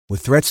With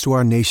threats to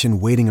our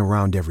nation waiting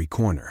around every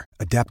corner,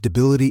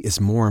 adaptability is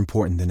more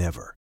important than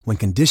ever. When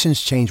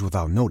conditions change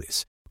without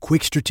notice,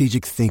 quick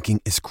strategic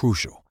thinking is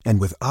crucial.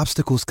 And with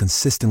obstacles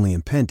consistently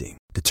impending,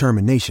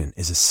 determination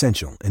is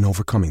essential in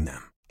overcoming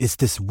them. It's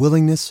this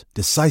willingness,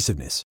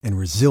 decisiveness, and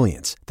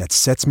resilience that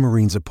sets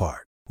Marines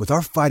apart. With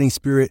our fighting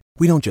spirit,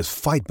 we don't just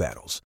fight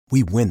battles,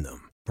 we win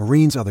them.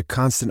 Marines are the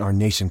constant our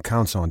nation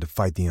counts on to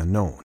fight the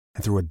unknown.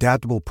 And through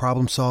adaptable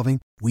problem solving,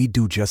 we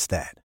do just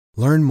that.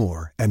 Learn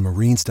more at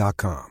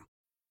marines.com.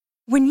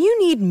 When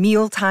you need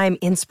mealtime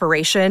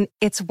inspiration,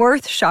 it's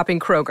worth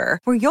shopping Kroger,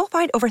 where you'll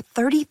find over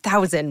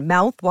 30,000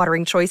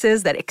 mouth-watering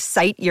choices that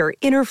excite your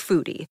inner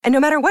foodie. And no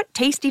matter what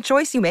tasty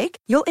choice you make,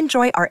 you'll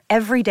enjoy our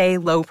everyday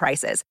low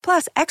prices,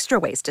 plus extra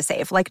ways to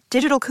save, like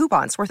digital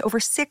coupons worth over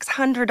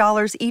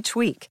 $600 each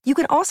week. You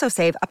can also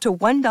save up to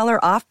 $1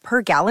 off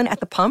per gallon at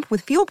the pump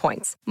with fuel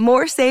points.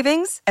 More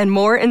savings and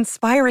more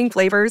inspiring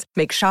flavors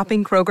make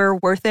shopping Kroger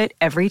worth it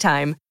every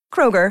time.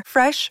 Kroger,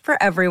 fresh for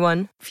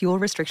everyone. Fuel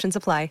restrictions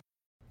apply.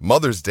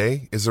 Mother's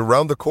Day is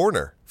around the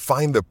corner.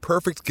 Find the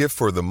perfect gift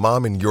for the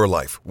mom in your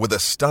life with a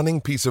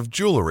stunning piece of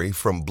jewelry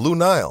from Blue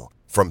Nile.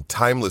 From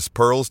timeless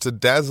pearls to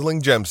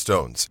dazzling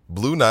gemstones,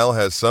 Blue Nile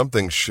has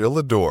something she'll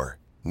adore.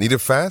 Need it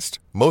fast?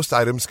 Most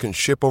items can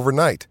ship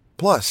overnight.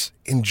 Plus,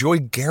 enjoy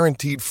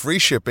guaranteed free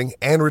shipping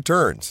and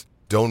returns.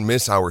 Don't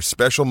miss our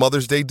special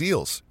Mother's Day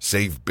deals.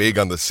 Save big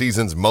on the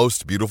season's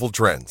most beautiful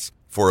trends.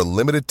 For a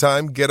limited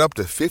time, get up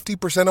to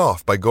 50%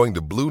 off by going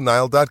to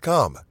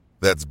BlueNile.com.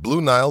 That's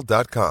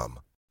BlueNile.com.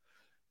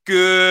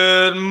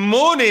 Good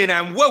morning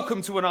and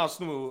welcome to an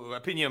Arsenal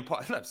opinion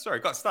podcast. Sorry,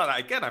 got to start that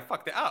again. I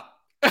fucked it up.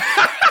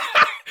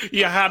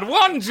 You had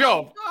one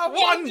job.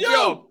 One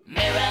job.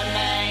 Mirror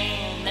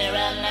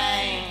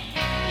man,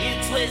 you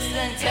twist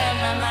and turn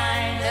my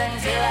mind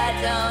until I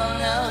don't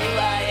know who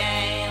I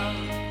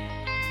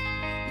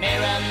am.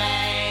 Mirror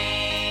man.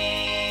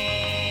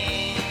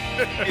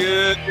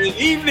 Good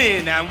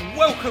evening and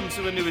welcome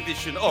to a new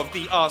edition of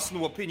the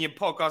Arsenal Opinion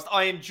Podcast.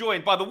 I am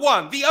joined by the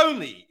one, the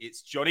only.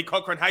 It's Johnny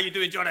Cochran. How you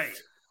doing, Johnny?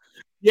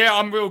 Yeah,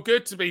 I'm real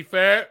good, to be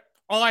fair.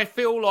 I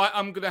feel like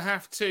I'm going to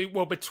have to,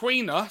 well,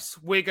 between us,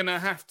 we're going to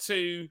have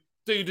to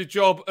do the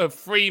job of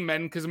three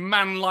men because a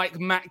man like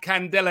Matt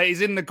Candela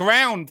is in the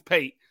ground,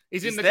 Pete.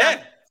 He's in the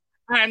ground.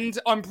 And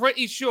I'm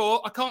pretty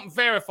sure, I can't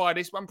verify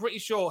this, but I'm pretty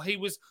sure he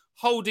was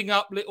holding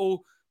up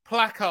little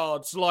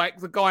placards like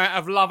the guy out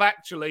of Love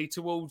Actually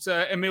towards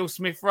Emile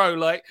Smith-Rowe,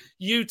 like,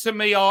 you to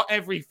me are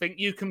everything,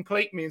 you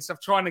complete me and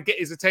stuff, trying to get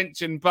his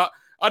attention. But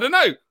I don't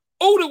know.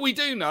 All that we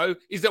do know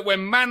is that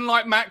when man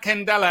like Matt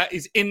Candela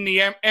is in the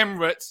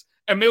Emirates,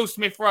 Emile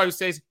Smith-Rowe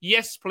says,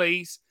 yes,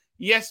 please,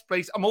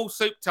 I'm all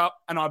souped up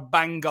and I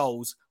bang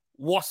goals.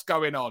 What's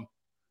going on?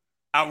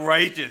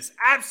 Outrageous.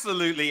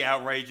 Absolutely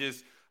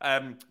outrageous.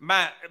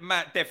 Matt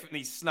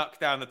definitely snuck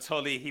down the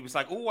tolly. He was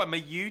like, oh, I'm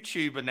a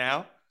YouTuber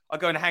now. I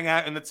go and hang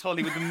out in the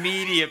tolly with the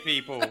media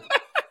people.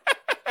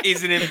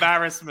 Is an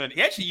embarrassment. He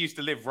actually used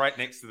to live right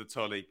next to the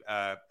tolly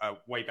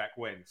way back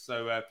when.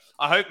 So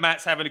I hope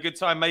Matt's having a good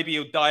time. Maybe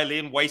he'll dial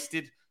in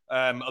wasted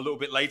a little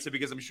bit later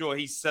because I'm sure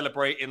he's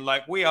celebrating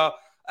like we are.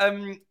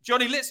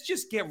 Johnny, let's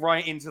just get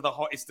right into the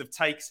hottest of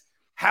takes.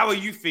 How are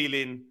you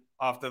feeling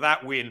after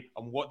that win?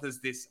 And what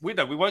does this... We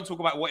won't talk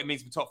about what it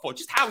means for top four.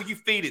 Just how are you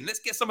feeling? Let's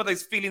get some of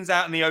those feelings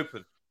out in the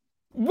open.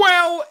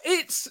 Well,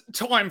 it's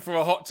time for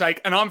a hot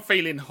take, and I'm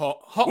feeling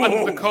hot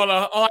under the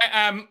collar. I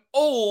am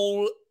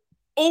all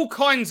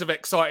kinds of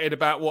excited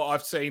about what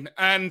I've seen,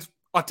 and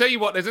I'll tell you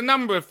what, there's a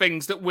number of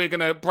things that we're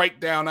going to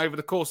break down over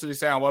the course of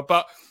this hour,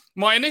 but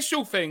my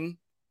initial thing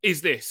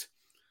is this.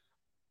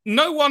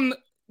 No one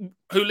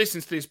who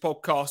listens to this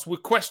podcast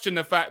would question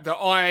the fact that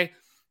I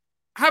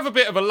have a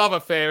bit of a love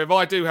affair, if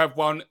I do have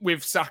one,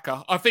 with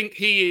Saka. I think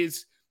he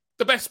is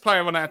the best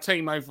player on our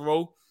team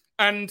overall,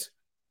 and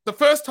the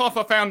first half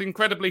I found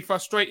incredibly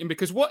frustrating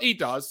because what he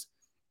does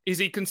is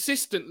he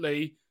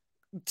consistently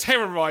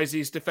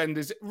terrorizes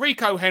defenders.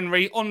 Rico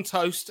Henry on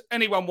toast.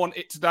 Anyone want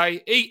it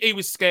today? He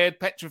was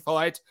scared,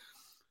 petrified.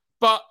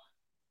 But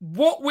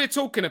what we're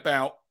talking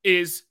about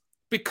is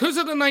because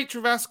of the nature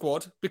of our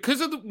squad,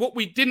 because of what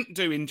we didn't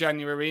do in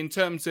January in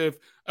terms of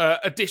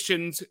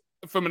additions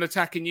from an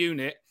attacking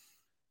unit,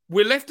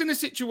 we're left in a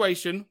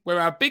situation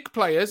where our big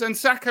players, and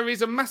Saka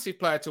is a massive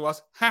player to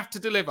us, have to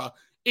deliver.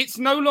 It's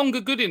no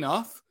longer good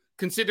enough,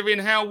 considering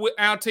how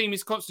our team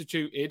is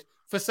constituted,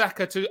 for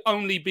Saka to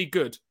only be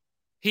good.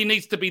 He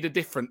needs to be the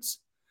difference.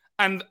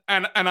 And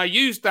I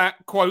used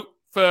that quote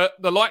for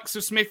the likes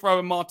of Smith-Rowe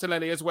and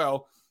Martinelli as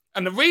well.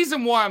 And the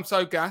reason why I'm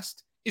so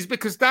gassed is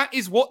because that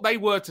is what they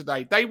were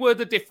today. They were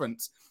the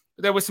difference.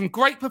 There were some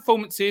great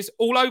performances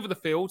all over the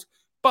field,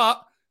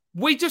 but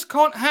we just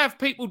can't have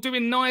people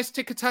doing nice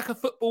tiki-taka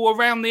football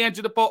around the edge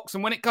of the box.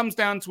 And when it comes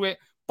down to it,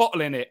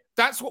 bottling it.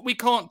 That's what we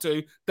can't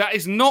do. That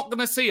is not going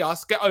to see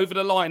us get over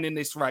the line in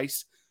this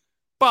race.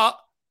 But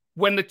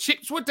when the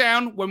chips were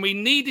down, when we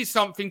needed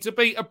something to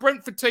beat a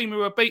Brentford team who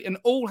were beaten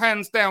all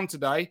hands down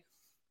today,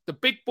 the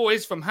big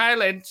boys from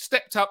Hale End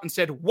stepped up and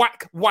said,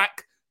 whack,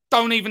 whack,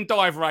 don't even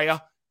dive,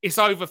 Raya. It's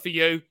over for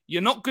you.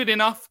 You're not good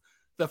enough.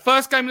 The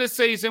first game of the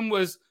season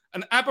was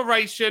an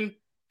aberration.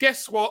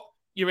 Guess what?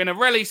 You're in a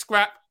rally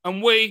scrap,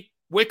 and we're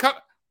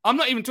I'm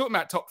not even talking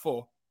about top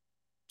 4.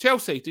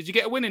 Chelsea, did you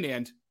get a win in the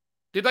end?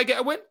 Did they get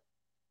a win?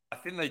 I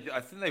think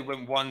they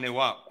went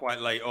 1-0 up quite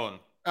late on.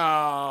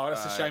 Oh,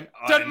 that's a shame.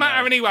 Doesn't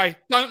matter anyway.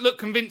 Don't look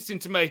convincing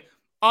to me.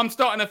 I'm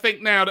starting to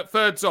think now that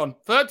third's on.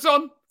 Third's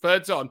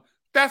on.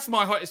 That's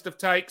my hottest of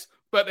takes,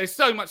 but there's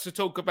so much to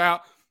talk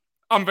about.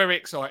 I'm very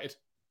excited.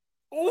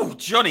 Oh,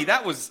 Johnny,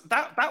 that was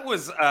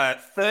a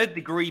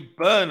third-degree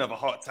burn of a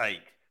hot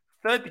take.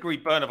 Third-degree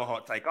burn of a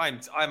hot take.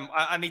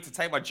 I need to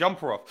take my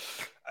jumper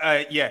off.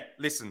 Yeah,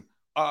 listen.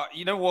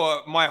 You know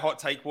what my hot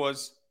take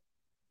was?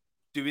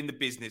 Doing the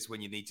business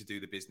when you need to do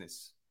the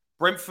business.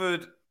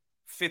 Brentford,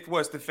 5th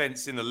worst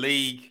defense in the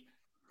league,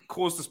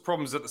 caused us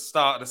problems at the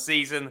start of the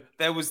season.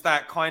 There was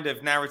that kind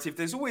of narrative.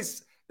 There's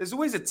always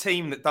a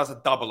team that does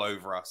a double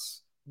over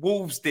us.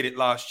 Wolves did it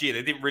last year.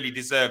 They didn't really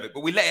deserve it,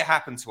 but we let it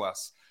happen to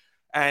us.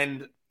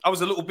 And I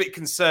was a little bit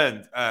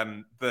concerned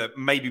that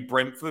maybe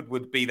Brentford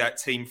would be that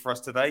team for us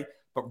today.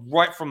 But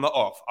right from the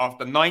off,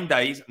 after 9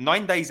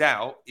 days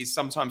out is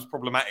sometimes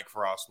problematic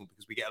for Arsenal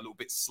because we get a little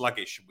bit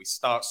sluggish and we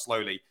start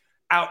slowly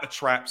out the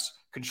traps,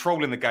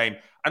 controlling the game.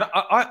 And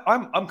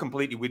I'm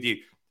completely with you.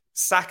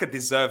 Saka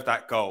deserved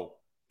that goal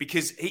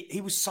because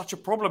he was such a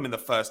problem in the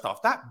first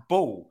half. That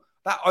ball,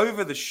 that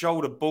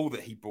over-the-shoulder ball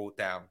that he brought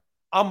down,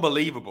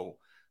 unbelievable.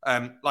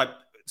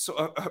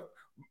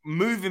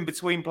 Moving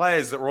between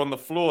players that were on the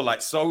floor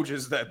like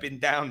soldiers that have been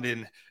downed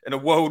in a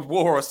world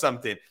war or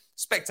something.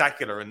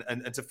 Spectacular.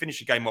 And to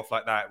finish a game off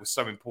like that was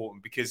so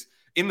important because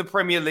in the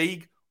Premier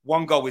League,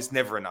 1 goal is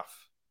never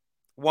enough.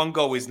 1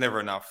 goal is never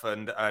enough.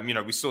 And,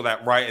 we saw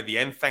that right at the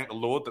end. Thank the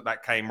Lord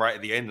that came right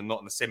at the end and not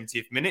in the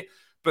 70th minute.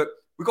 But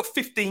we've got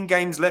 15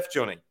 games left,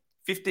 Johnny.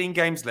 15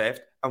 games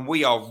left. And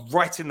we are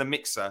right in the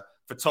mixer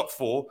for top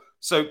 4.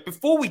 So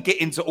before we get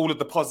into all of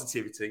the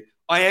positivity,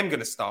 I am going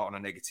to start on a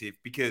negative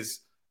because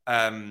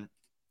the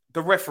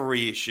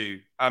referee issue.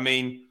 I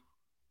mean,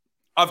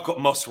 I've got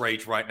Moss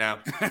rage right now.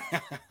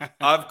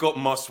 I've got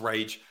Moss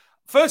rage.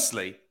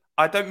 Firstly,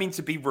 I don't mean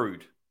to be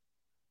rude,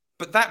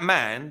 but that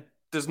man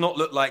does not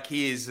look like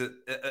he is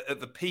at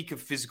the peak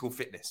of physical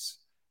fitness.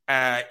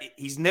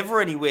 He's never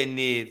anywhere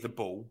near the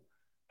ball,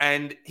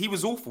 and he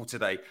was awful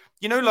today.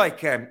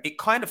 It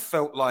kind of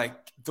felt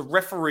like the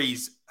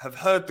referees have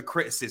heard the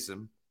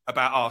criticism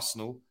about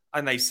Arsenal,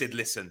 and they said,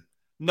 listen,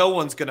 no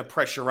one's going to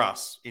pressure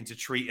us into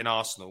treating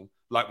Arsenal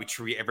like we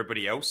treat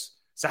everybody else.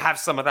 So have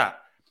some of that.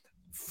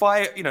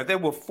 There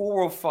were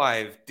 4 or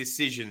 5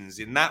 decisions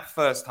in that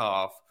first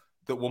half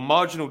that were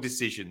marginal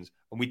decisions,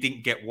 and we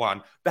didn't get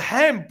one. The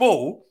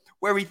handball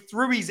where he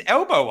threw his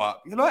elbow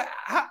up.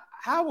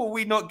 How are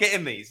we not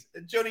getting these?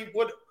 Johnny,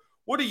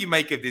 what do you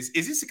make of this?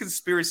 Is this a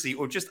conspiracy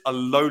or just a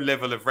low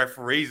level of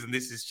referees, and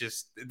this is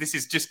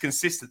just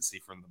consistency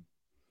from them?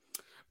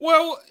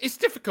 Well, it's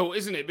difficult,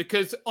 isn't it?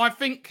 Because I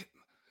think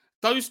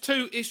those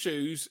 2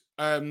 issues,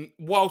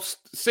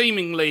 whilst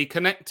seemingly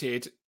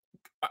connected,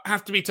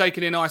 have to be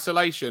taken in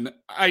isolation,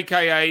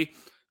 aka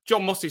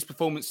John Moss's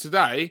performance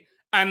today,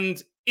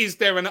 and is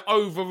there an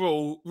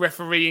overall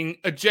refereeing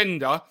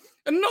agenda?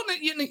 And not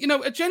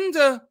that,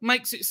 agenda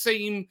makes it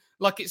seem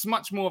like it's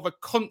much more of a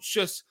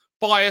conscious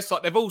bias,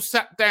 like they've all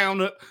sat down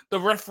at the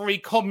referee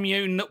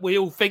commune that we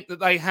all think that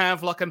they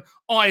have, like an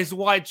eyes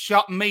wide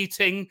shut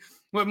meeting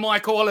where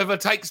Michael Oliver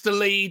takes the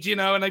lead,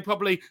 and they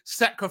probably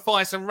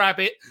sacrifice a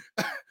rabbit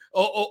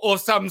or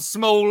some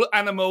small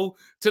animal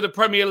to the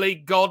Premier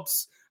League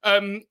gods.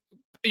 And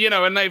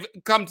they've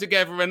come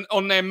together and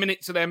on their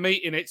minutes of their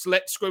meeting, it's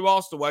let's screw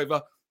Arsenal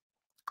over.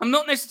 I'm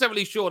not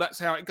necessarily sure that's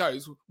how it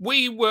goes.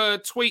 We were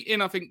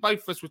tweeting, I think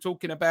both of us were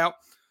talking about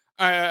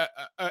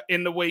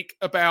in the week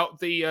about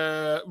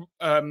the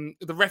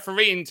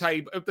refereeing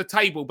table, the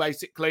table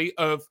basically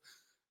of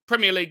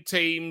Premier League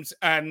teams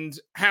and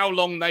how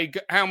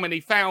many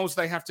fouls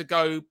they have to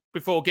go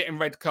before getting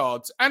red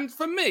cards. And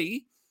for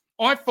me,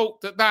 I thought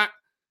that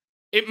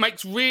it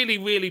makes really,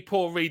 really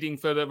poor reading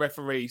for the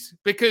referees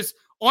because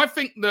I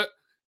think that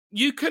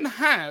you can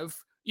have,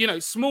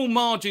 small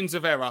margins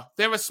of error.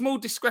 There are small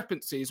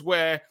discrepancies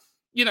where,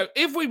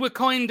 if we were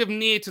kind of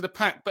near to the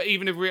pack, but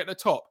even if we're at the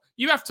top,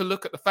 you have to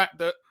look at the fact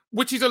that,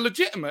 which is a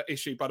legitimate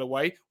issue, by the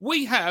way,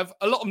 we have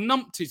a lot of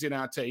numpties in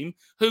our team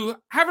who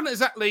haven't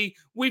exactly,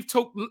 we've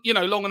talked,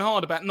 long and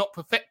hard about not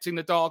perfecting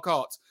the dark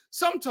arts.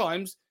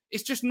 Sometimes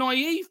it's just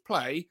naive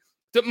play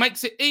that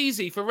makes it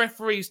easy for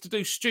referees to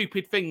do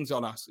stupid things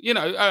on us.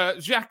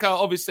 Saka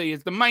obviously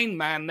is the main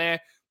man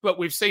there, but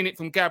we've seen it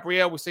from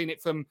Gabriel, we've seen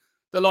it from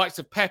the likes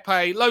of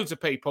Pepe, loads of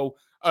people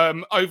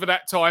over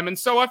that time. And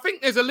so I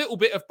think there's a little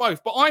bit of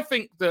both. But I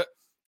think that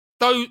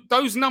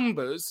those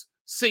numbers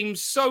seem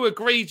so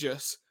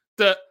egregious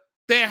that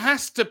there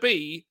has to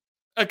be,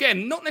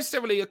 again, not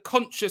necessarily a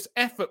conscious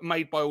effort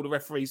made by all the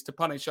referees to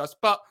punish us,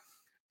 but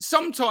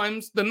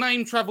sometimes the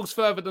name travels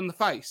further than the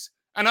face.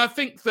 And I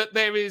think that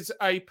there is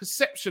a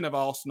perception of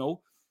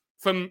Arsenal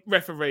from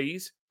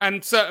referees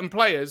and certain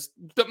players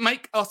that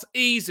make us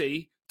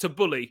easy to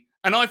bully.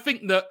 And I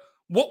think that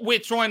what we're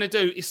trying to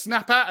do is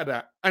snap out of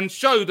that and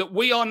show that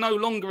we are no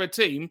longer a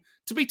team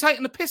to be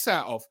taking the piss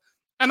out of.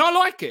 And I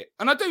like it.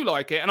 And I do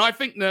like it. And I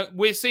think that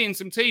we're seeing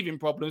some teething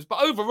problems.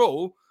 But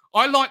overall,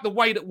 I like the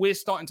way that we're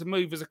starting to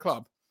move as a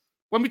club.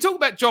 When we talk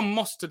about John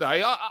Moss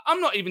today, I'm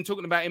not even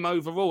talking about him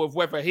overall of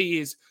whether he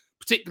is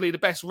particularly the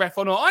best ref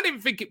or not. I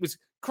didn't think it was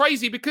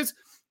crazy because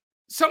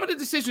some of the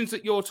decisions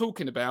that you're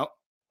talking about,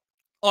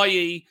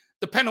 i.e.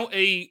 the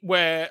penalty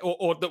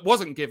or that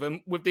wasn't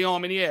given with the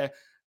arm in the air,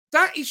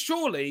 that is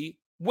surely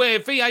where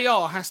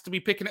VAR has to be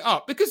picking it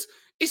up, because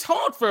it's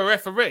hard for a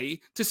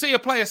referee to see a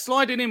player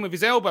sliding in with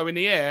his elbow in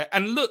the air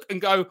and look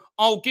and go,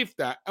 I'll give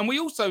that. And we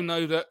also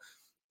know that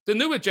the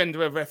new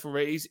agenda of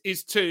referees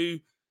is to,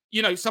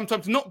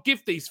 sometimes not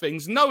give these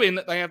things, knowing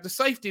that they have the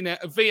safety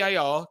net of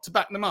VAR to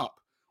back them up.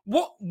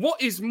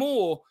 What is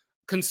more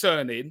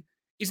concerning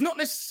is not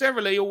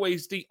necessarily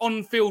always the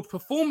on-field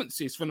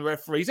performances from the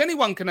referees.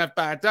 Anyone can have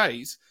bad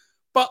days,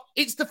 but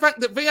it's the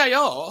fact that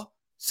VAR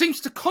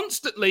seems to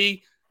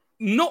constantly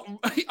not...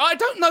 I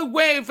don't know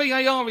where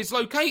VAR is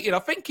located. I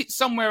think it's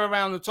somewhere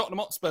around the Tottenham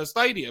Hotspur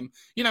Stadium.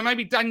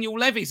 Maybe Daniel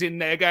Levy's in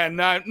there going,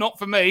 no, not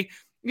for me.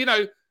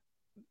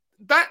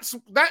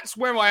 That's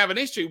where I have an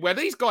issue, where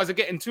these guys are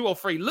getting 2 or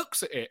 3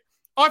 looks at it.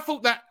 I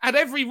thought that had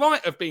every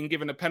right of being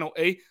given a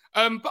penalty.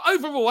 But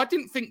overall, I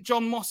didn't think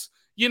John Moss,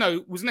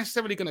 was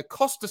necessarily going to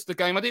cost us the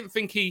game. I didn't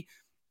think he,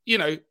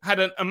 had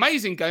an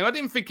amazing game. I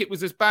didn't think it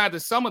was as bad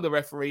as some of the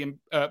referee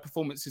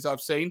performances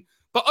I've seen.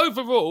 But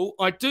overall,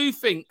 I do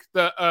think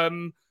that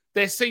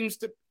there seems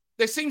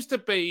to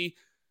be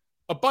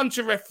a bunch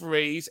of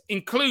referees,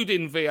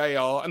 including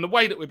VAR, and the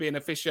way that we're being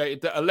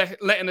officiated, that are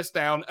letting us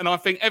down. And I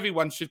think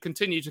everyone should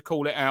continue to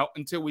call it out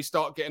until we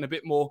start getting a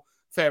bit more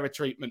fairer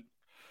treatment.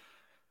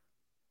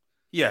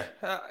 Yeah,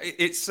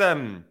 it's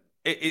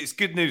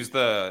good news.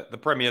 The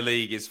Premier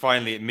League is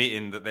finally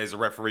admitting that there's a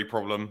referee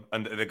problem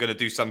and that they're going to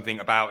do something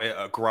about it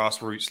at a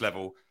grassroots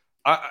level.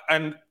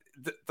 And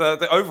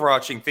the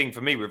overarching thing for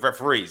me with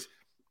referees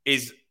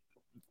is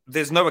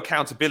there's no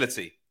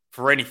accountability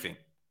for anything.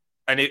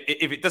 And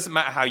if it doesn't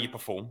matter how you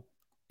perform,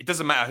 it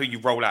doesn't matter who you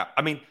roll out.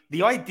 I mean,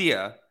 the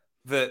idea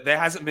that there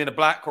hasn't been a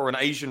black or an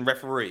Asian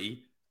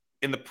referee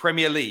in the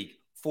Premier League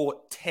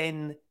for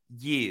 10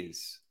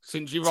 years.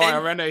 Since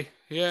Uriah Rennie,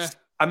 yeah.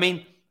 I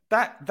mean,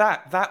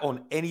 that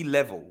on any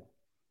level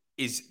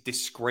is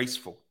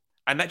disgraceful.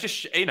 And that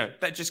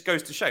just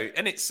goes to show.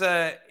 And it's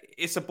a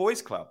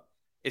boys' club.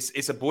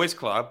 It's a boys'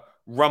 club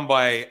run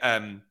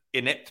by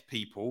inept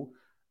people.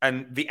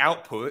 And the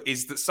output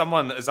is that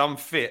someone as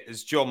unfit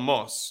as John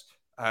Moss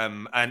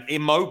and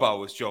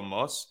immobile as John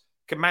Moss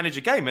can manage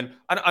a game. And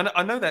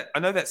I know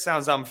that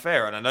sounds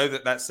unfair, and I know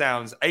that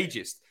sounds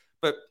ageist,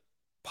 but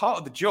part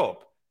of the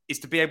job is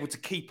to be able to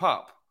keep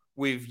up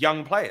with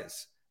young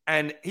players.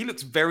 And he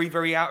looks very,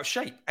 very out of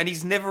shape, and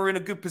he's never in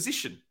a good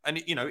position. And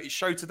it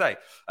showed today.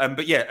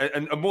 But yeah,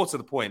 and more to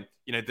the point,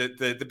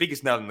 the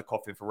biggest nail in the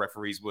coffin for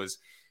referees was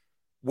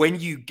when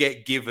you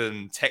get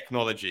given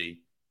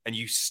technology and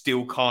you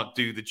still can't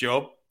do the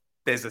job.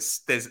 There's a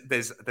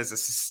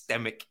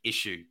systemic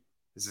issue.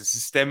 There's a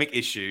systemic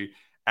issue,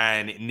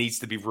 and it needs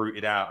to be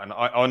rooted out. And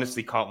I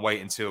honestly can't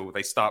wait until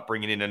they start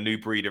bringing in a new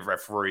breed of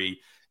referee,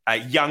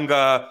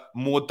 younger,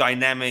 more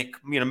dynamic.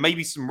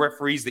 Maybe some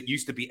referees that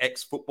used to be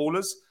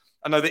ex-footballers.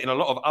 I know that in a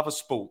lot of other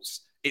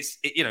sports, it's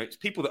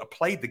people that have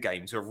played the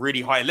game to a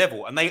really high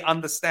level, and they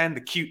understand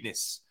the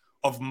cuteness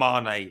of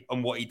Mane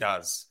and what he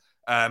does.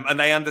 And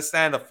they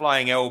understand the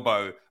flying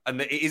elbow, and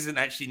that it isn't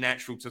actually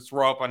natural to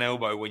throw up an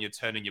elbow when you're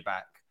turning your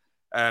back.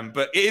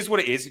 But it is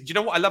what it is. Do you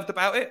know what I loved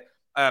about it?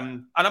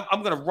 And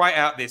I'm going to write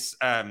out this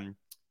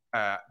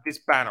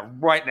banner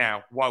right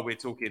now while we're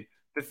talking.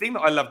 The thing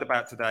that I loved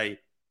about today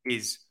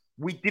is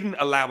we didn't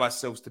allow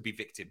ourselves to be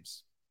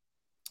victims.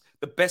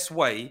 The best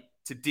way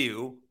to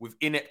deal with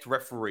inept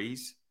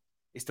referees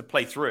is to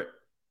play through it.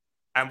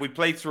 And we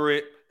played through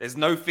it. There's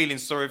no feeling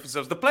sorry for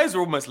themselves. The players are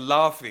almost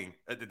laughing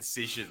at the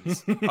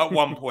decisions at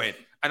one point.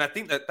 And I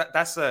think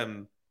that's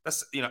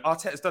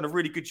Arteta's done a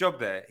really good job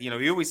there.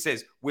 He always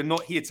says, we're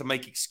not here to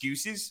make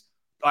excuses.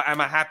 Am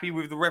I happy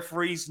with the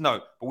referees?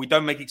 No, but we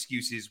don't make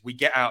excuses. We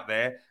get out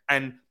there.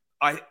 And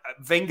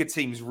Wenger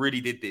teams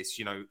really did this.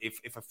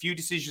 If a few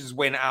decisions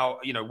went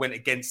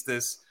against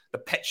us, the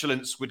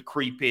petulance would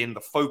creep in,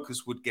 the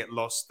focus would get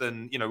lost,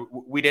 and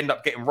we'd end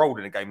up getting rolled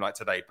in a game like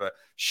today. But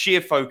sheer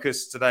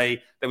focus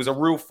today, there was a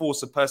real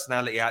force of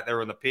personality out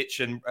there on the pitch,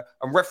 and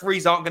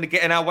referees aren't going to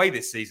get in our way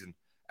this season.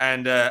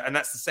 And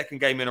that's the second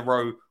game in a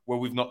row where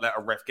we've not let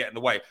a ref get in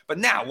the way. But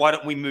now, why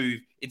don't we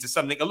move into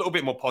something a little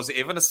bit more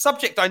positive, and a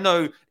subject I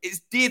know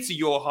is dear to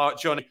your heart,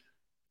 Johnny.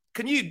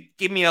 Can you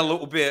give me a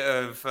little bit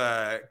of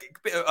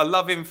a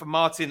love in for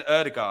Martin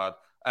Ødegaard?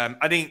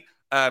 I think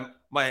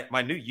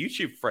my new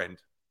YouTube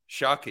friend,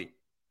 Sharky,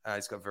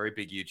 he's got a very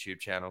big YouTube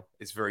channel.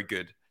 It's very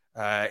good.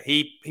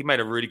 He made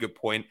a really good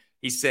point.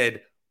 He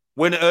said,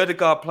 when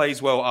Ødegaard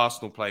plays well,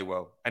 Arsenal play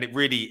well. And it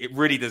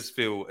really does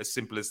feel as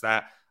simple as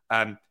that.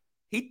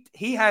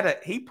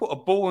 He put a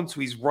ball onto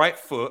his right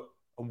foot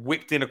and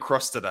whipped in a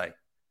cross today.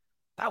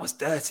 That was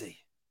dirty.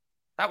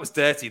 That was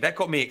dirty. That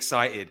got me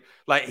excited.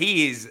 Like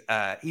he's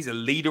a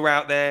leader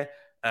out there.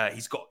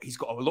 He's got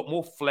a lot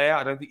more flair.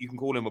 I don't think you can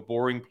call him a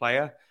boring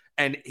player.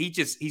 And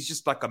he's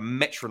just like a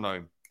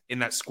metronome in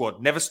that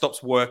squad. Never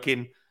stops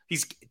working.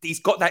 He's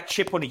got that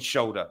chip on his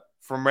shoulder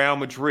from Real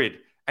Madrid,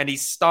 and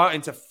he's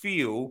starting to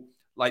feel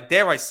like,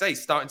 dare I say,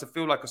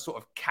 like a sort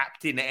of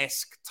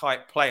captain-esque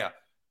type player.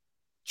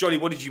 Johnny,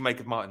 what did you make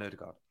of Martin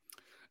Odegaard?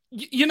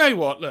 You know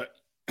what? Look,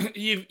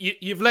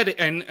 you've led it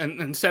in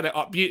and set it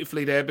up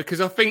beautifully there,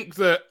 because I think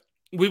that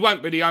we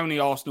won't be the only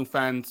Arsenal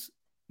fans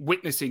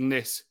witnessing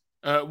this.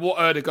 What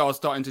Odegaard's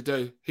starting to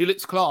do. He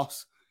looks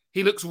class.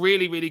 He looks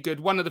really, really good.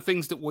 One of the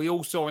things that we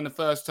all saw in the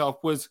first half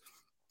was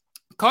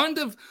kind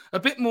of a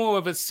bit more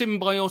of a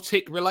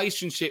symbiotic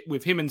relationship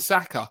with him and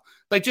Saka.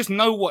 They just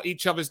know what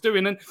each other's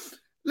doing. And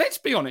let's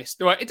be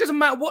honest, right? It doesn't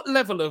matter what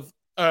level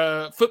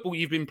of football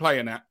you've been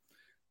playing at.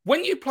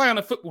 When you play on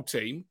a football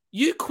team,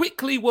 you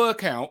quickly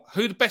work out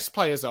who the best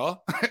players are.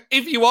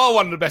 If you are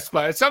one of the best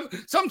players,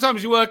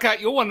 sometimes you work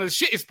out you're one of the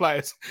shittest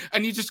players,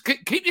 and you just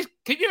keep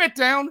your head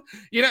down.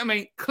 You know what I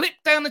mean? Clip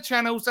down the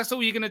channels. That's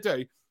all you're going to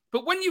do.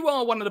 But when you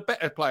are one of the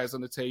better players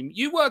on the team,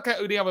 you work out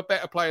who the other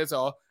better players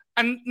are,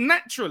 and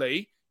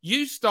naturally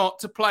you start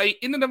to play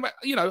in and around.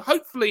 You know,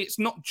 hopefully it's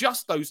not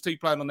just those two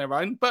playing on their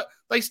own, but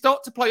they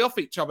start to play off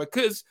each other,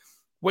 because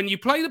when you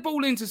play the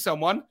ball into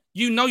someone,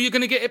 you know you're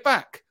going to get it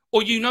back,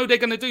 or you know they're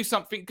going to do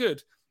something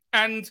good.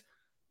 And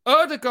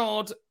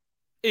Odegaard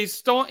is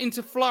starting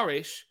to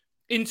flourish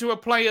into a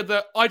player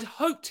that I'd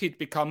hoped he'd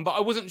become, but I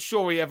wasn't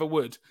sure he ever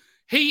would.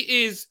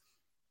 He is,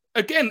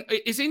 again,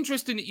 it's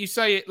interesting that you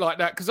say it like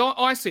that, because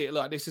I see it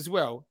like this as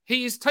well.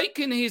 He is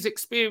taking his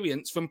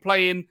experience from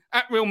playing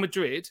at Real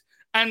Madrid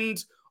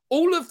and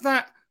all of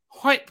that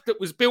hype that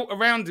was built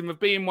around him of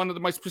being one of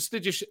the most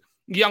prestigious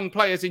young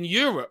players in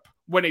Europe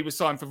when he was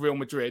signed for Real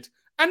Madrid.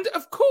 And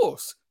of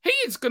course, he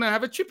is going to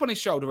have a chip on his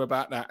shoulder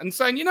about that and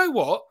saying, you know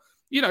what?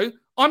 You know,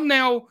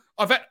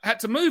 I've had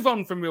to move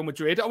on from Real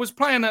Madrid. I was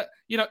playing at,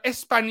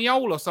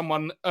 Espanol or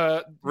someone.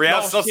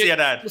 Real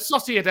Sociedad.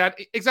 Sociedad,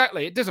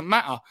 exactly. It doesn't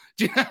matter.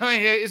 Do you know what I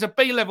mean? It's a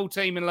B-level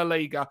team in La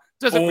Liga.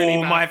 Doesn't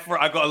really matter.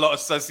 I've got a lot of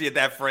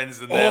Sociedad friends,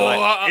 and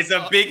they're it's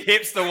a big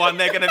hipster one.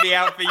 They're going to be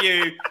out for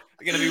you.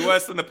 They're going to be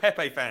worse than the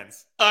Pepe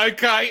fans.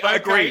 Okay.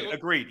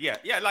 Agreed.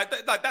 Yeah. Like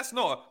that's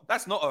not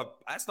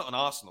an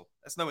Arsenal.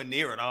 That's nowhere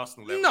near an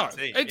Arsenal level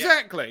team.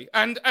 Exactly.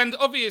 Yeah. And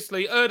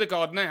obviously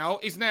Odegaard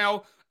is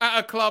now at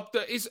a club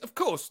that is, of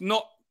course,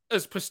 not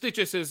as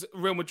prestigious as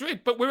Real Madrid,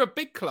 but we're a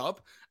big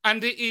club,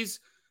 and it is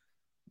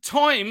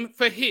time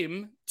for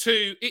him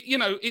to,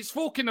 it's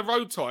fork in the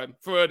road time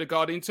for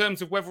Odegaard in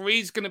terms of whether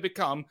he's going to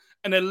become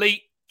an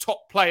elite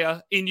top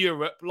player in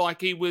Europe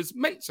like he was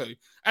meant to.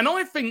 And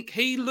I think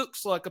he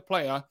looks like a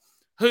player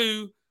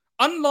who,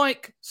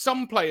 unlike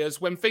some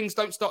players, when things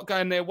don't start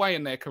going their way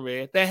in their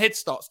career, their head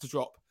starts to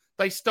drop.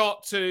 They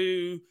start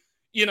to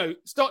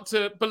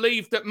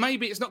believe that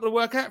maybe it's not going to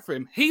work out for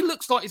him. He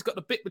looks like he's got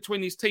the bit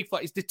between his teeth,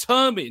 like he's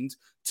determined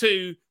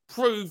to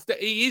prove that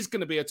he is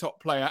going to be a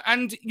top player.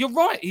 And you're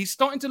right, he's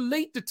starting to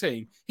lead the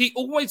team. He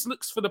always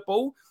looks for the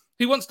ball.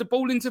 He wants the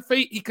ball into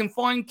feet. He can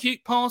find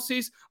cute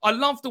passes. I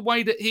love the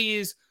way that he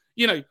is,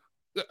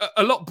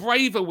 a lot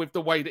braver with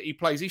the way that he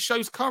plays. He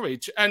shows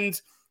courage. And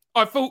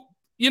I thought,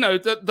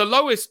 the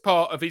lowest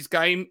part of his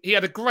game, he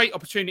had a great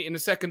opportunity in the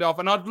second half.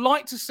 And I'd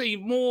like to see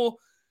more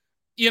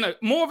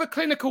of a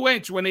clinical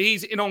edge when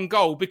he's in on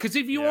goal. Because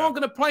if you are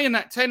going to play in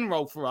that 10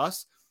 role for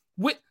us,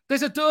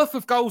 there's a dearth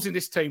of goals in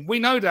this team. We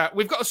know that.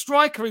 We've got a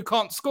striker who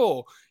can't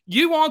score.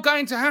 You are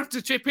going to have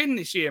to chip in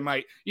this year,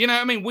 mate. You know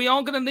what I mean? We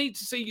are going to need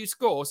to see you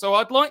score. So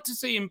I'd like to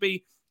see him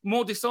be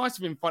more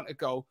decisive in front of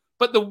goal.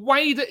 But the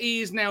way that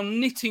he is now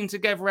knitting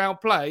together our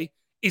play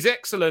is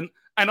excellent.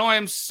 And I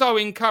am so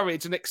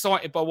encouraged and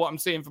excited by what I'm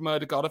seeing from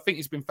Odegaard. I think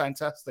he's been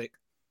fantastic.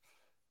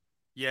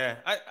 Yeah,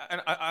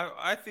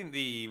 I think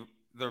the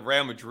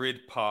Real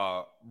Madrid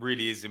part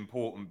really is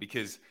important,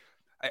 because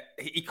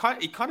he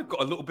kind of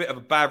got a little bit of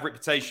a bad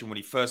reputation when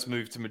he first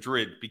moved to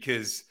Madrid,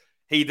 because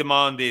he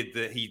demanded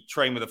that he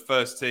train with the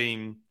first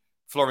team.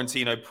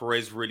 Florentino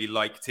Perez really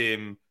liked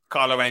him.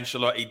 Carlo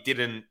Ancelotti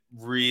didn't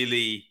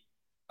really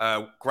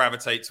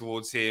gravitate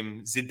towards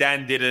him.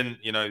 Zidane didn't,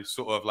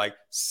 sort of like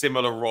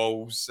similar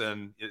roles,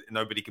 and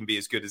nobody can be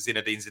as good as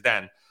Zinedine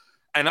Zidane.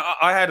 And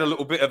I had a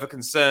little bit of a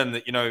concern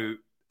that,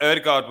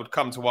 Odegaard would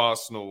come to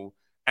Arsenal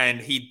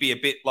and he'd be a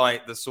bit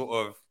like the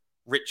sort of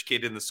rich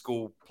kid in the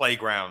school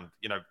playground.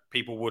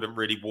 People wouldn't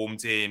really warm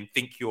to him.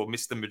 Think you're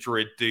Mr.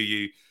 Madrid, do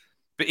you?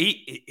 But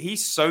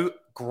he's so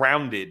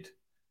grounded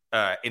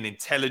and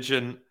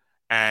intelligent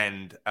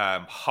and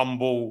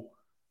humble.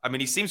 I mean,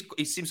 he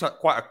seems like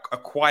quite a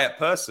quiet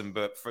person,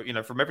 but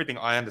from everything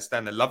I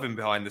understand, they love him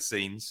behind the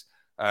scenes.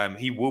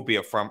 He will be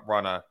a front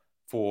runner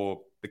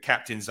for the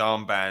captain's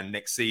armband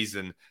next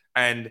season,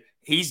 and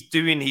he's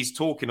doing his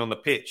talking on the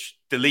pitch.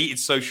 Deleted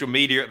social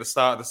media at the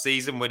start of the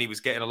season when he was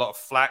getting a lot of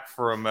flack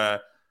from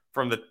the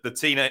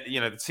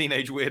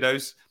teenage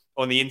weirdos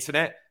on the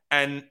internet.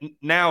 And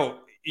now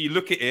you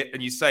look at it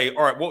and you say,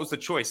 all right, what was the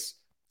choice?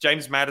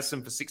 James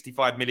Maddison for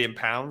 £65 million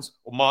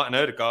or Martin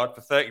Odegaard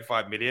for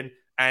 £35 million,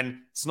 and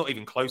it's not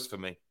even close for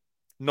me.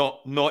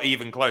 Not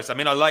even close. I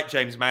mean, I like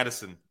James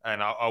Maddison,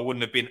 and I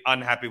wouldn't have been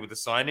unhappy with the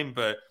signing,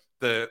 but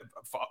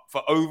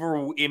for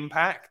overall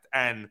impact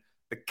and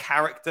the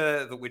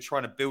character that we're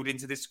trying to build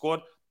into this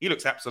squad, he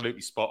looks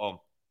absolutely spot on.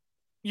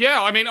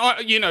 Yeah, I mean,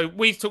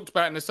 we talked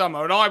about it in the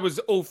summer, and I was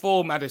all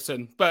for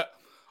Maddison, but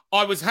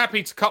I was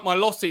happy to cut my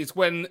losses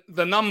when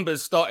the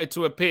numbers started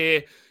to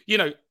appear.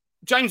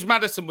 James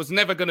Maddison was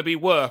never going to be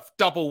worth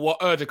double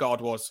what Odegaard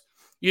was.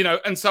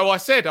 And so I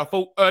said, I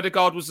thought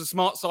Odegaard was a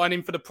smart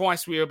signing for the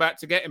price we were about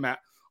to get him at.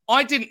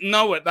 I didn't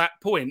know at that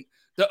point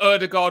that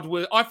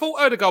I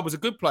thought Odegaard was a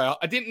good player.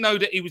 I didn't know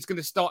that he was going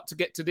to start to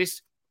get to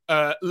this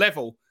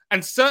level,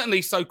 and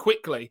certainly so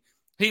quickly.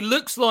 He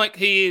looks like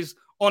he is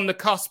on the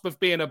cusp of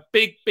being a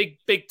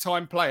big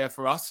time player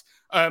for us.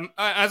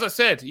 As I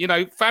said,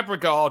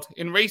 Fabregas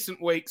in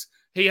recent weeks,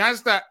 he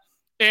has that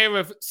air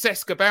of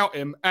Cesc about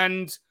him.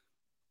 And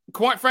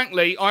quite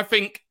frankly, I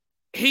think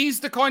he's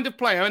the kind of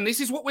player, and this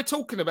is what we're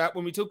talking about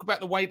when we talk about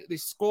the way that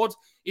this squad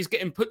is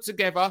getting put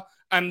together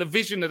and the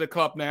vision of the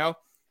club now.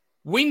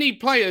 We need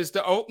players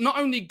that are not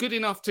only good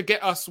enough to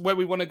get us where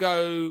we want to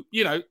go,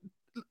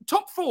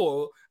 top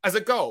 4 as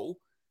a goal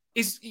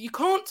is you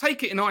can't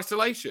take it in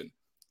isolation.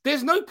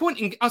 There's no point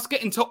in us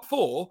getting top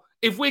 4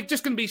 if we're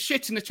just going to be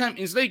shit in the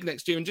Champions League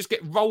next year and just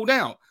get rolled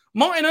out.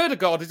 Martin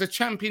Odegaard is a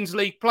Champions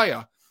League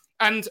player,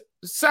 and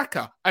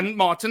Saka and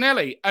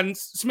Martinelli and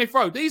Smith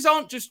Rowe, these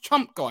aren't just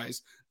chump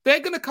guys. They're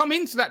going to come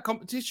into that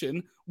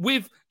competition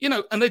with,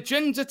 an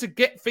agenda to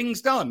get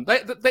things done.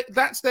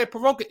 That's their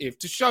prerogative,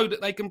 to show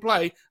that they can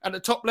play at the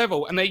top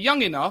level. And they're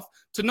young enough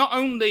to not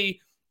only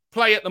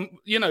play at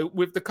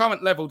with the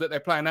current level that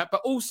they're playing at,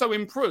 but also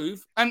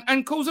improve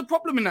and cause a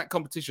problem in that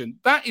competition.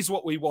 That is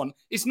what we want.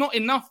 It's not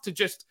enough to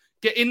just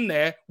get in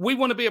there. We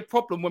want to be a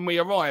problem when we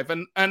arrive.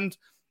 And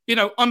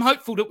I'm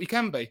hopeful that we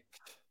can be.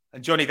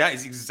 And Johnny, that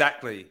is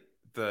exactly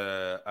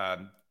the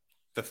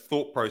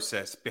thought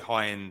process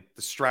behind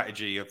the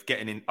strategy of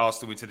getting in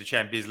Arsenal into the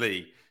Champions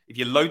League. If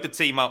you load the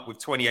team up with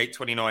 28,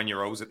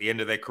 29-year-olds at the end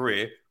of their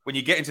career, when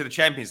you get into the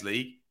Champions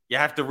League, you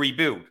have to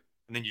rebuild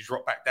and then you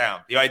drop back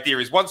down. The idea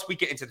is once we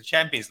get into the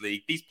Champions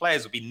League, these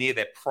players will be near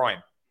their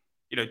prime,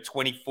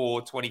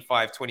 24,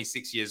 25,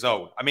 26 years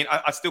old. I mean,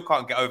 I still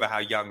can't get over how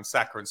young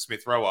Saka and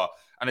Smith Rowe are.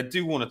 And I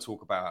do want to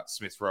talk about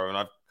Smith Rowe,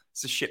 and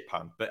it's a shit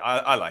pun, but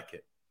I like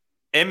it.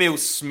 Emile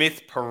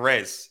Smith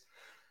Perez.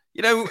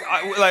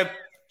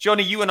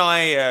 Johnny, you and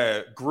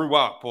I grew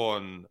up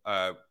on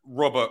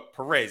Robert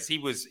Perez.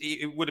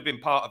 It would have been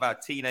part of our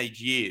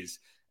teenage years.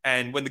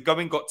 And when the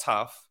going got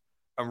tough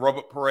and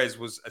Robert Perez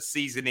was a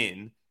season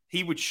in,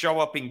 he would show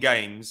up in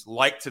games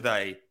like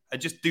today and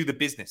just do the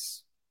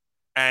business.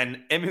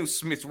 And Emile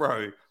Smith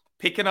Rowe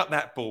picking up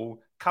that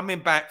ball, coming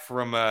back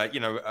from a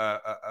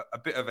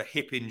bit of a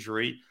hip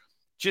injury,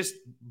 just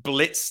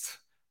blitzed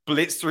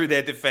through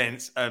their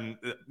defense and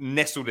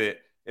nestled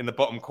it in the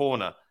bottom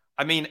corner.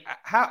 I mean,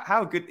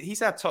 how good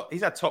he's our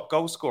top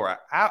goal scorer.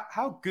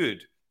 How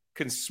good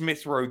can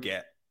Smith Rowe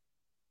get?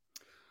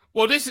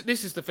 Well, this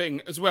is the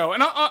thing as well,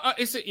 and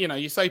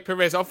you say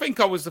Perez. I think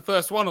I was the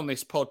first one on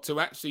this pod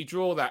to actually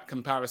draw that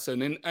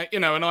comparison, and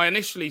and I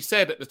initially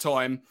said at the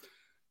time,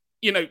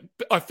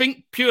 I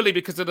think purely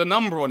because of the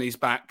number on his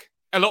back,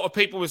 a lot of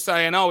people were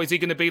saying, "Oh, is he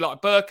going to be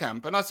like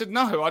Bergkamp?" And I said,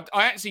 "No,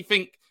 I actually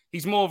think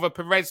he's more of a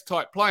Perez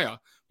type player."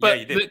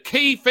 But the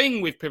key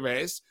thing with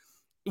Perez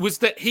was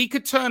that he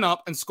could turn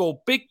up and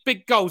score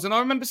big goals. And I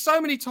remember so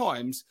many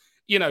times,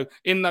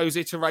 in those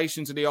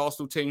iterations of the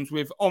Arsenal teams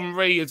with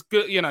Henry as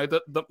good,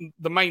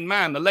 the main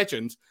man, the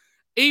legend,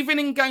 even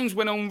in games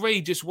when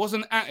Henry just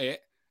wasn't at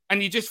it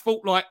and you just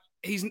thought like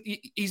he's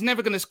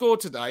never going to score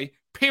today,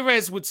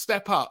 Perez would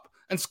step up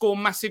and score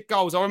massive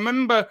goals. I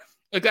remember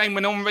a game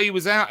when Henry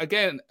was out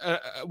again,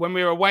 when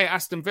we were away at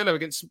Aston Villa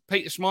against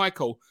Peter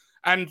Schmeichel.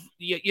 And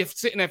you're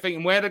sitting there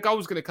thinking, where the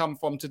goal's going to come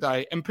from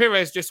today? And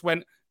Perez just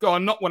went, go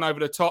on, knock one over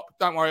the top.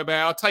 Don't worry about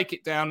it. I'll take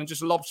it down and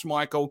just lob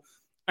Schmeichel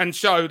and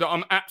show that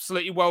I'm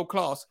absolutely world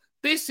class.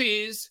 This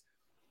is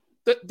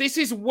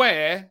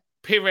where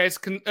Perez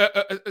can,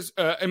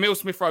 Emile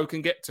Smith Rowe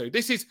can get to.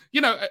 This is,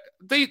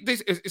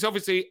 this is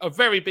obviously a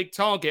very big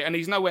target, and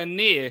he's nowhere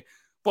near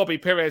Bobby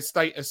Perez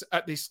status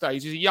at this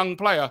stage. He's a young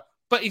player,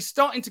 but he's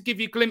starting to give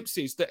you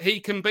glimpses that he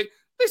can be.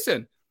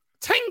 Listen.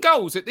 10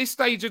 goals at this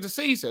stage of the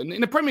season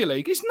in the Premier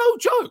League is no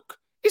joke.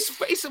 It's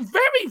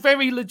very,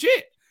 very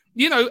legit.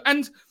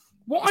 And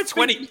what He's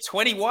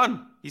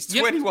 21. He's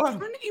 21.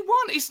 21.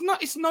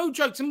 It's no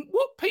jokes. And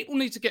what people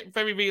need to get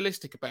very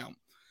realistic about,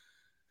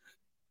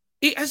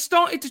 it has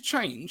started to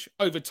change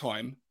over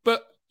time.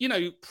 But,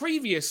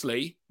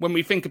 previously, when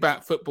we think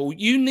about football,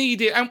 you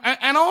need it.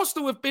 And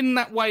Arsenal have been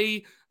that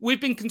way.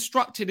 We've been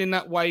constructed in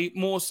that way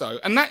more so.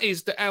 And that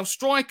is that our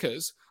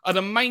strikers are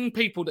the main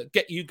people that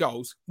get you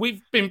goals.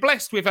 We've been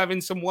blessed with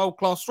having some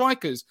world-class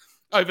strikers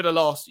over the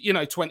last,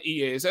 20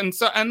 years. And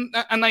so and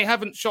they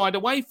haven't shied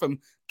away from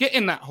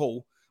getting that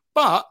haul.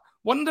 But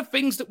one of the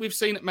things that we've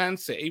seen at Man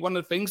City, one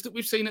of the things that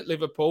we've seen at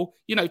Liverpool,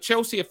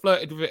 Chelsea have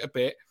flirted with it a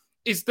bit,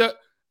 is that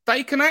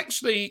they can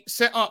actually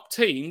set up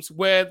teams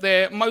where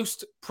their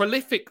most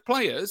prolific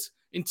players,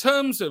 in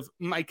terms of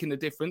making a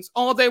difference,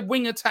 are their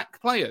wing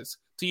attack players,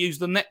 to use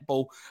the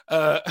netball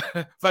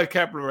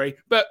vocabulary.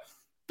 But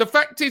the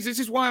fact is, this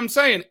is why I'm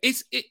saying,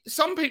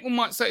 some people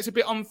might say it's a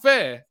bit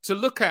unfair to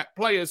look at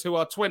players who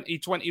are 20,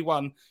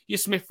 21, your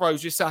Smith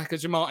Rowes, your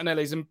Sakas, your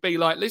Martinellis, and be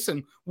like,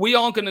 listen, we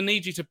are going to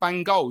need you to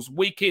bang goals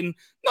week in,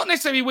 not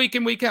necessarily week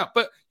in, week out,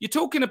 but you're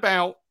talking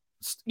about,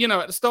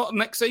 at the start of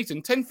next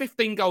season, 10,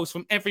 15 goals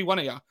from every one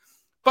of you.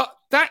 But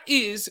that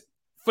is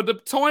for the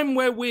time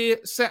where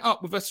we're set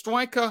up with a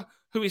striker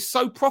who is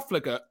so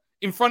profligate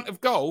in front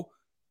of goal.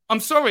 I'm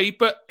sorry,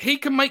 but he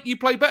can make you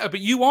play better, but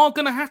you are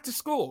going to have to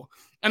score.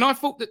 And I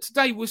thought that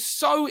today was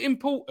so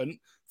important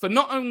for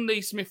not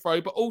only Smith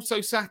Rowe, but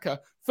also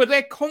Saka, for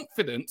their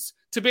confidence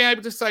to be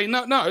able to say,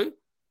 no,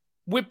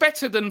 we're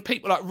better than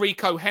people like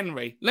Rico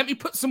Henry. Let me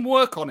put some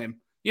work on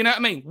him. You know what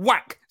I mean?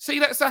 Whack. See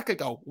that Saka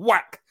goal?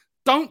 Whack.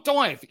 Don't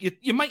dive.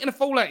 You're making a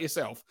fool out of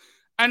yourself.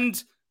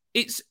 And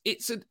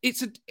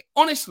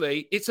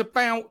honestly, it's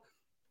about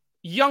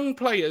young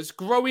players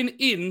growing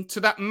into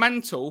that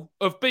mantle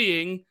of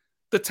being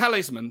the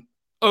talisman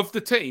of the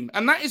team.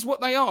 And that is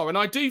what they are. And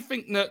I do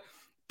think that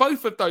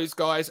both of those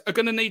guys are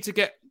going to need to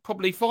get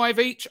probably 5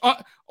 each.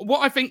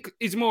 What I think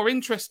is more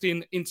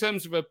interesting in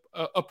terms of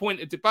a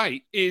point of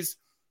debate is,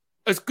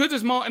 as good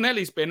as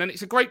Martinelli's been, and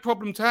it's a great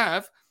problem to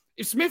have,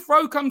 if Smith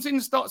Rowe comes in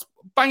and starts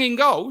banging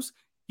goals,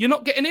 you're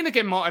not getting in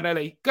again,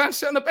 Martinelli. Go and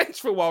sit on the bench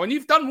for a while, and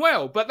you've done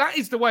well. But that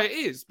is the way it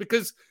is,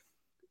 because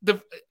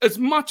as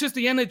much as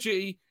the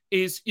energy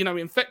is,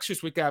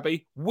 infectious with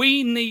Gabby,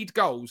 we need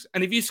goals.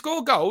 And if you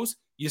score goals,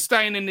 you're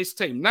staying in this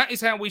team. That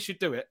is how we should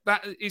do it.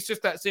 It's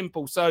just that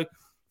simple. So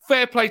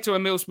fair play to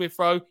Emile Smith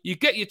Rowe. You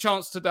get your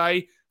chance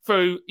today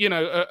through,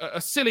 a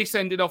silly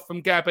sending off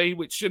from Gabby,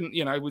 which shouldn't,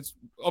 was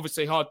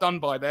obviously hard done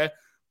by there.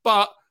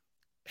 But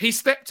he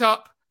stepped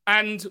up.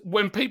 And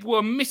when people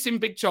were missing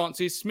big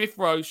chances, Smith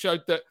Rowe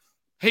showed that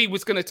he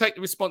was going to take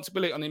the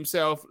responsibility on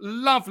himself.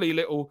 Lovely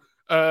little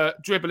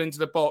dribble into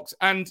the box,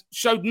 and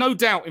showed no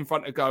doubt in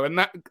front of goal. And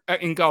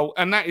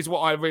that is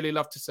what I really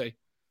love to see.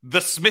 The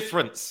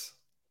Smithrants.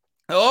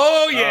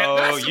 Oh yeah,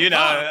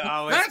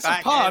 that's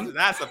a pun.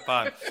 That's a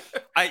pun.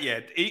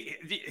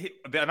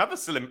 Another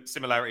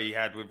similarity he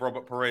had with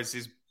Robert Perez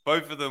is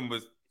both of them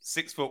was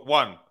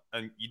 6'1",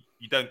 and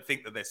you don't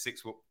think that they're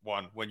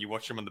 6'1" when you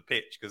watch them on the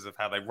pitch because of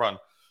how they run.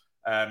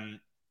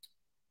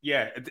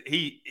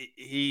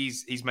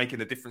 He's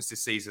making a difference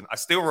this season. I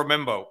still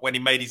remember when he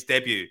made his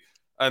debut,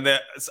 and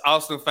the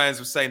Arsenal fans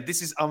were saying,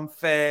 "This is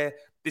unfair.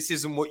 This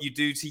isn't what you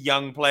do to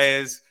young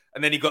players."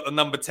 And then he got the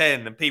number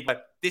 10, and people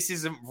like, "This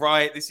isn't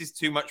right. This is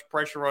too much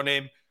pressure on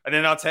him." And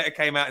then Arteta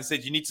came out and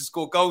said, "You need to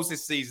score goals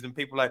this season." And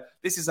people are like,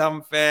 "This is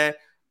unfair."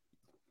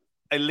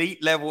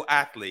 Elite level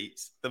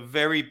athletes, the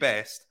very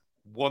best,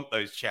 want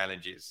those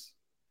challenges.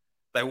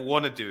 They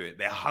want to do it.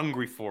 They're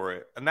hungry for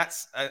it. And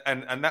that's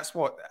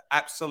what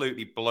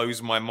absolutely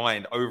blows my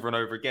mind over and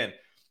over again.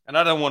 And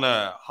I don't want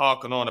to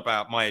harken on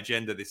about my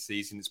agenda this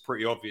season. It's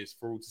pretty obvious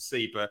for all to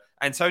see. But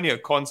Antonio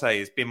Conte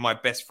has been my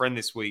best friend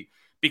this week,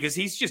 because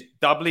he's just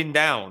doubling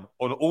down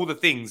on all the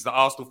things that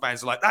Arsenal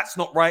fans are like, "That's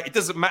not right. It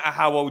doesn't matter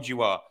how old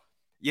you are."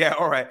 Yeah,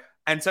 all right.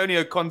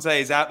 Antonio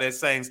Conte is out there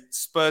saying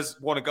Spurs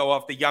want to go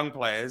after young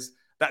players.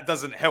 That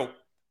doesn't help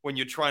when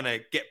you're trying to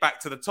get back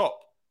to the top.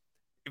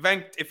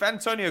 If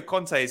Antonio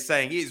Conte is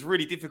saying it is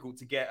really difficult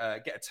to get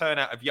a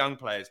turnout of young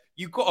players,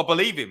 you've got to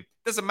believe him.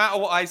 Doesn't matter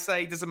what I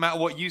say. Doesn't matter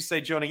what you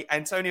say, Johnny.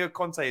 Antonio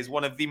Conte is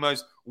one of the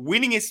most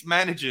winningest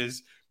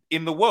managers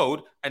in the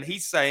world, and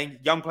he's saying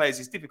young players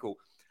is difficult.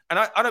 And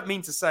I don't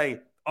mean to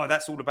say, "Oh,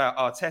 that's all about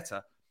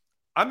Arteta."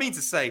 I mean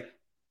to say,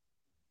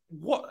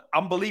 what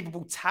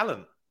unbelievable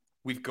talent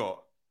we've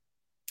got.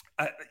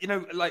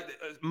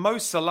 Mo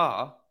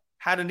Salah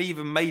hadn't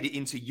even made it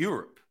into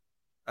Europe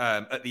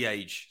at the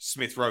age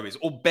Smith Rowe is,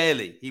 or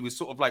barely. He was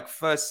sort of like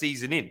first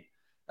season in.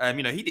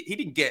 He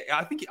didn't get.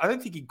 I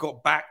don't think he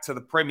got back to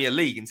the Premier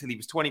League until he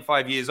was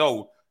 25 years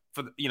old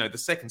for the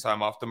second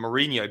time after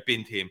Mourinho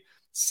binned him.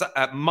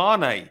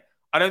 Mane,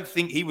 I don't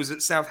think he was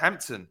at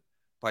Southampton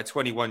by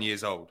 21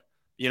 years old.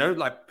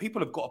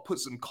 People have got to put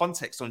some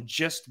context on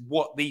just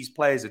what these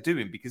players are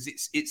doing, because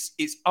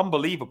it's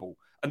unbelievable.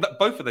 And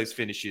both of those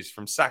finishes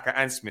from Saka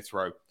and Smith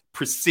Rowe,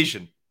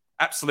 precision,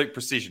 absolute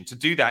precision. To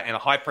do that in a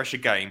high pressure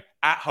game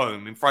at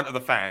home in front of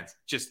the fans,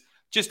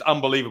 just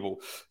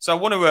unbelievable. So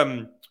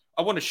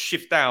I want to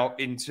shift out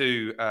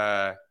into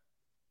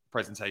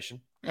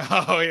presentation.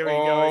 Oh, here we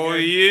go.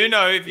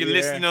 If you're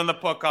listening on the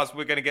podcast,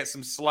 we're going to get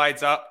some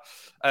slides up.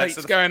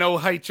 Pete's going all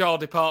HR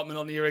department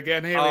on you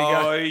again. Here we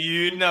go. Oh,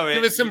 you know it.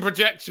 Give us some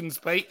projections,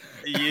 Pete.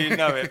 You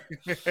know it.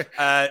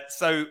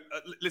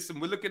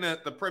 Listen, we're looking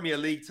at the Premier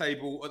League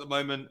table at the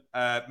moment.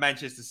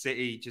 Manchester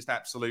City just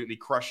absolutely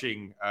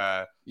crushing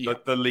the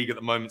league at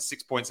the moment.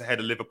 6 points ahead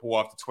of Liverpool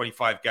after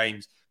 25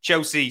 games.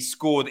 Chelsea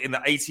scored in the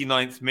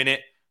 89th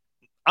minute.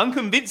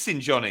 Unconvincing,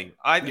 Johnny.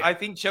 I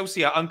think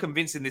Chelsea are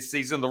unconvincing this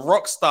season. The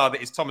rock star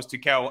that is Thomas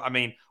Tuchel,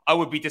 I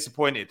would be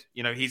disappointed.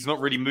 He's not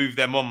really moved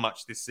them on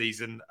much this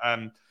season.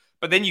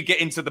 But then you get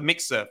into the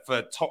mixer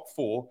for top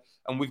 4,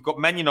 and we've got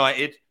Man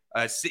United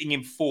sitting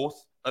in 4th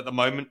at the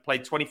moment,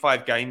 played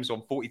 25 games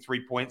on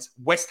 43 points.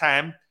 West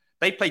Ham,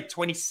 they played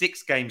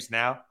 26 games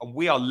now, and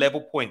we are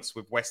level points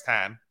with West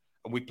Ham,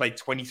 and we played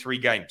 23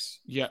 games.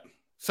 Yeah.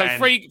 So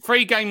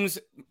three games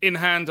in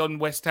hand on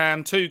West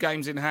Ham, 2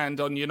 games in hand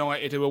on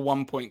United, who are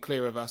 1 point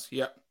clear of us.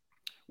 Yeah.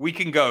 We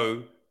can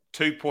go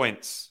 2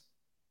 points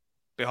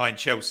behind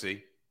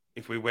Chelsea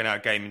if we win our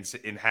game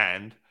in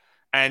hand.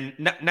 And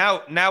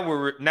now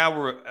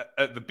we're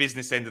at the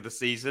business end of the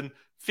season.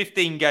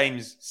 15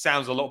 games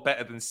sounds a lot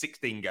better than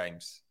 16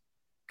 games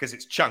because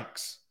it's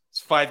chunks. It's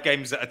 5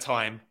 games at a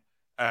time.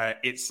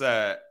 It's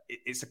a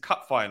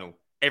cup final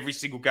every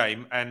single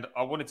game. And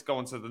I wanted to go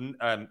on to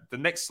the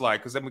next slide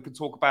because then we can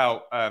talk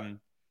about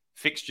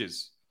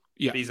fixtures.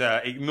 Yeah. These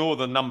ignore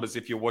the numbers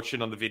if you're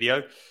watching on the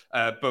video,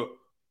 but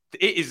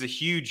it is a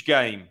huge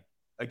game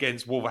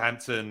against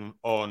Wolverhampton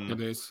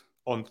on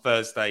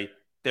Thursday.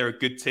 They're a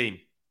good team.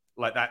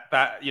 Like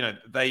that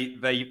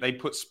they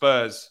put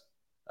Spurs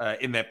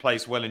in their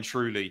place well and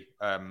truly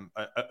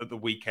at the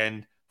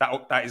weekend.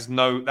 That is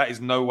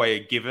no way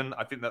a given.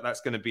 I think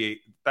that's going to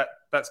be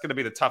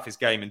the toughest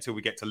game until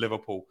we get to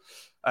Liverpool.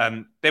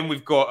 Then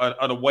we've got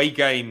an away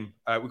game.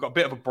 We've got a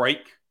bit of a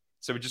break,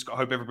 so we just got to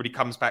hope everybody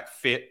comes back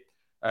fit.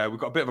 We've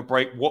got a bit of a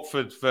break.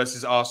 Watford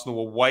versus Arsenal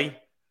away.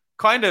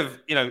 Kind of,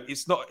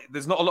 there's not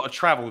a lot of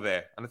travel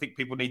there, and I think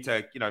people need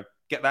to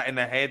get that in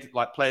their head.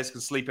 Like players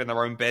can sleep in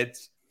their own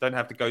beds. Don't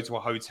have to go to a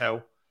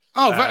hotel.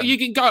 Oh, you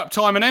can go up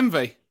Time and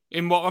Envy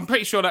in what I'm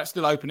pretty sure that's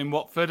still open in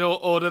Watford,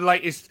 or the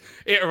latest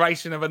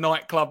iteration of a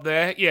nightclub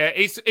there. Yeah,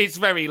 it's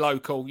very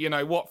local.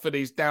 Watford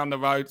is down the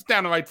road. It's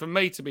down the road from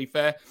me, to be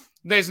fair.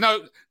 There's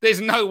no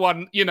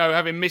one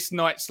having missed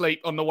night's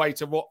sleep on the way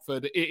to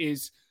Watford. It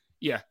is,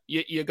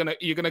 you're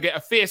gonna get a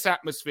fierce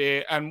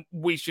atmosphere, and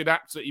we should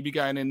absolutely be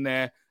going in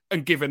there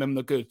and giving them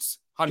the goods.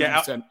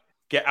 100%.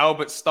 Get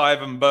Albert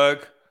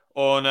Stuyvenberg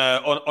on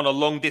a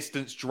long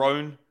distance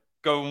drone.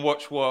 Go and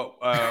watch what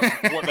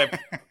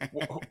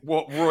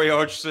Roy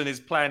Hodgson is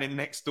planning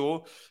next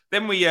door.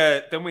 Then we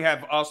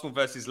have Arsenal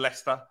versus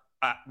Leicester.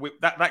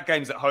 That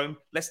game's at home.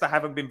 Leicester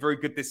haven't been very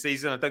good this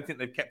season. I don't think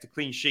they've kept a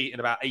clean sheet in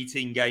about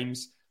 18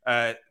 games.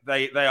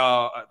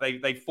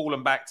 They've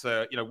fallen back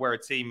to where a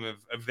team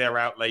of their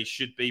outlay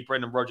should be.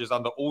 Brendan Rodgers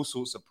under all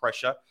sorts of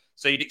pressure,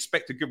 so you'd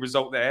expect a good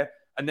result there.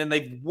 And then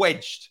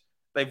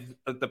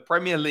the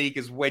Premier League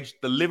has wedged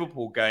the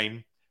Liverpool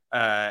game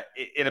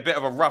in a bit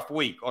of a rough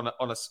week. On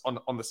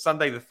the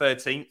Sunday the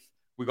 13th,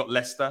 we've got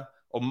Leicester.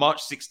 On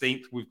March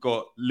 16th, we've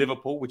got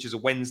Liverpool, which is a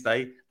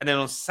Wednesday. And then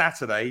on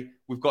Saturday,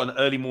 we've got an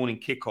early morning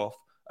kickoff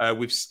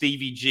with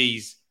Stevie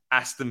G's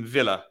Aston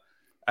Villa.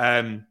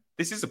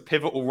 This is a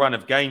pivotal run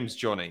of games,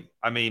 Johnny.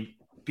 I mean,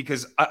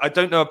 because I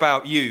don't know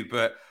about you,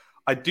 but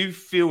I do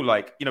feel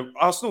like,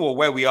 Arsenal are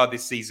where we are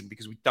this season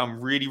because we've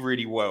done really,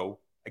 really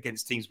well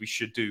against teams we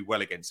should do well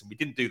against. And we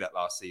didn't do that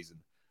last season.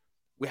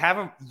 We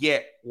haven't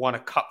yet won a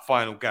cup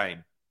final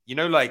game.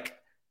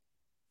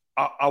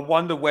 I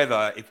wonder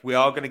whether if we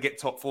are going to get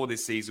top 4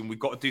 this season, we've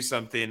got to do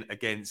something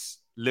against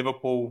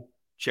Liverpool,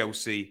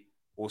 Chelsea,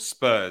 or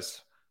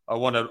Spurs. I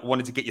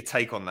wanted to get your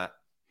take on that.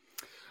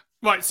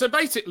 Right. So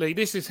basically,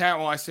 this is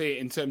how I see it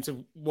in terms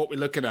of what we're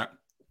looking at.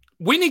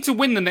 We need to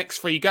win the next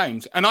 3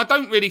 games, and I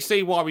don't really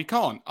see why we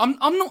can't. I'm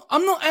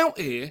not out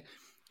here,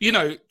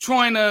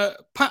 trying to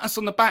pat us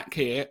on the back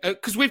here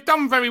because we've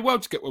done very well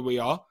to get where we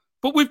are.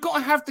 But we've got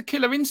to have the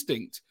killer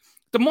instinct.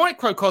 The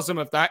microcosm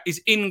of that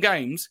is in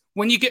games,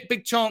 when you get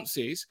big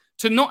chances,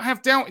 to not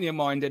have doubt in your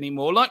mind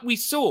anymore. Like we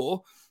saw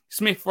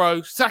Smith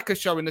Rowe, Saka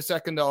show in the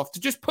second half, to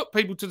just put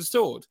people to the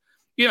sword.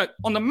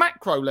 On the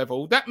macro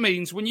level, that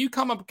means when you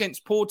come up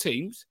against poor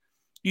teams,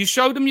 you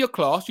show them your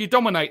class, you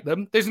dominate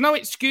them. There's no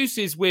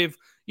excuses with,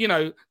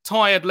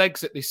 tired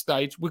legs at this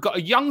stage. We've got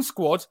a young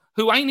squad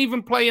who ain't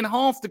even playing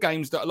half the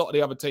games that a lot of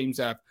the other teams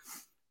have.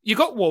 You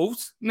got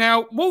Wolves.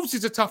 Now, Wolves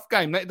is a tough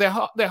game. They're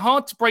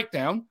hard to break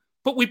down,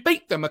 but we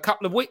beat them a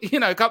couple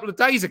of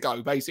days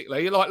ago,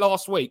 basically, like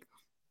last week,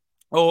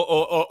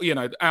 or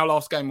our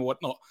last game or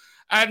whatnot.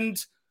 And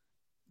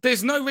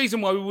there's no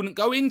reason why we wouldn't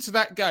go into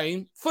that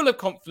game full of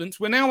confidence.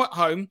 We're now at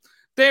home.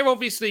 They're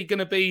obviously going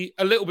to be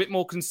a little bit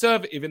more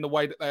conservative in the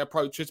way that they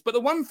approach us. But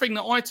the one thing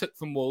that I took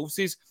from Wolves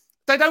is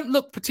they don't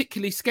look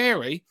particularly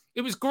scary.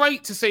 It was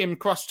great to see them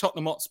crush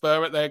Tottenham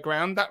Hotspur at their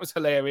ground. That was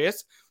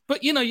hilarious.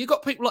 But, you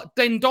got people like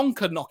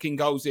Dendoncker knocking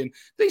goals in.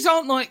 These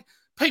aren't like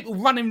people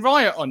running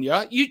riot on you.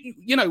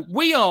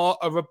 We are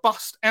a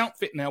robust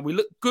outfit now. We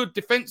look good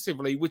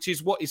defensively, which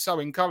is what is so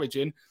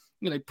encouraging.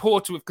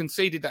 Poor to have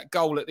conceded that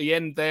goal at the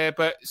end there,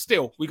 but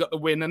still, we got the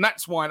win. And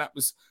that's why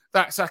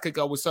that Saka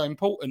goal was so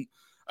important.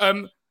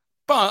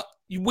 But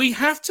we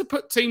have to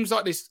put teams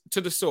like this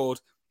to the sword.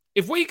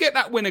 If we get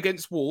that win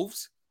against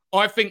Wolves,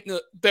 I think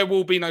that there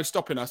will be no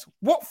stopping us.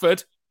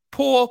 Watford,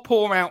 poor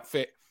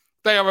outfit.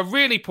 They are a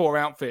really poor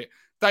outfit.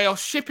 They are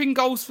shipping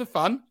goals for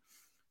fun.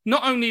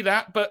 Not only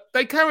that, but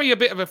they carry a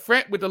bit of a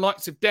threat with the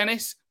likes of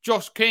Dennis.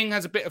 Josh King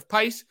has a bit of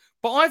pace.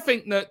 But I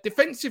think that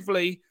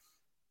defensively,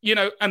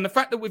 and the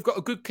fact that we've got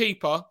a good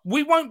keeper,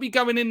 we won't be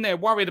going in there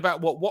worried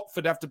about what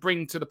Watford have to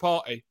bring to the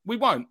party. We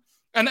won't.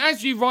 And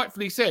as you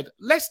rightfully said,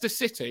 Leicester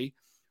City,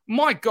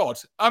 my God,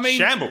 I mean,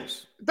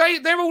 shambles.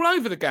 They're all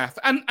over the gaff,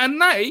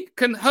 and they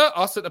can hurt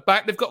us at the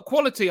back. They've got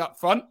quality up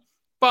front,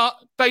 but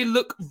they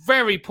look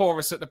very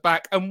porous at the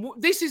back. And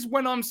this is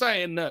when I'm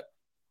saying that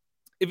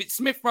if it's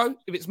Smith Rowe,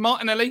 if it's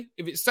Martinelli,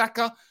 if it's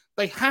Saka,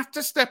 they have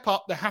to step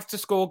up. They have to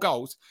score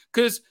goals,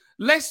 because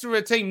Leicester are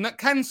a team that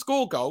can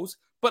score goals,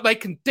 but they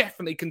can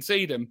definitely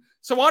concede them.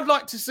 So I'd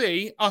like to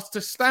see us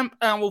to stamp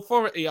our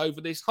authority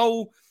over this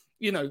whole,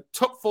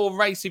 top four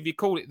race, if you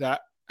call it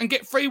that, and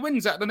get 3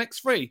 wins out of the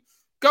next 3.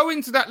 Go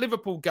into that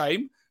Liverpool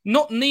game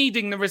not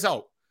needing the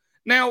result.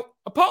 Now,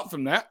 apart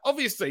from that,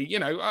 obviously,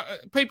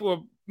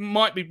 people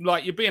might be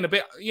like, you're being a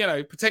bit,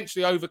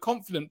 potentially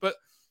overconfident, but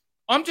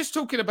I'm just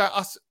talking about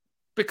us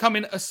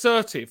becoming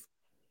assertive,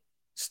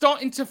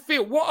 starting to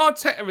feel what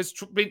Arteta has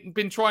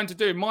been trying to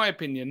do, in my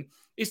opinion,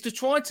 is to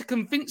try to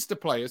convince the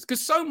players,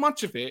 because so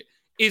much of it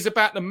is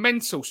about the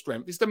mental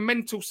strength. It's the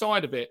mental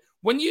side of it.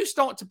 When you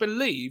start to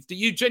believe that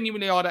you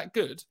genuinely are that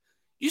good,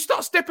 you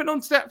start stepping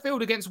onto that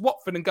field against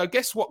Watford and go,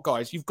 guess what,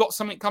 guys? You've got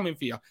something coming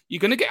for you.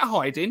 You're going to get a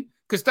hiding,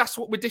 because that's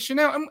what we're dishing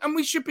out, and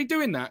we should be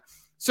doing that.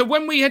 So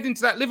when we head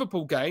into that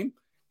Liverpool game,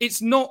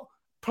 it's not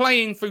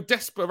playing through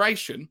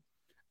desperation,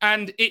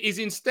 and it is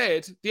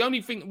instead, the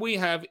only thing we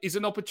have is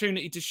an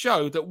opportunity to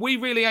show that we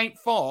really ain't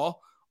far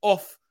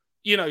off,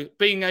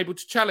 being able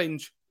to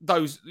challenge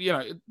those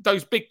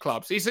big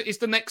clubs. It's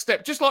the next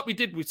step, just like we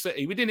did with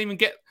City. We didn't even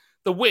get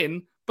the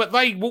win, but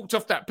they walked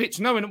off that pitch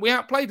knowing that we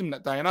outplayed them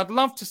that day. And I'd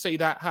love to see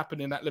that happen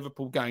in that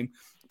Liverpool game.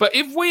 But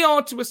if we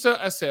are to assert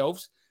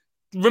ourselves,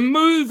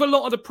 remove a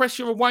lot of the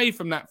pressure away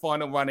from that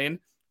final run-in,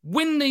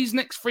 win these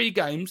next 3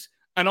 games,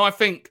 and I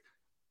think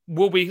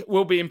will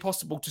be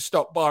impossible to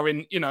stop,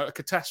 barring, a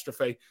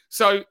catastrophe.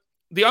 So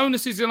the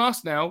onus is on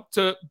us now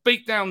to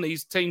beat down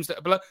these teams that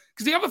are below.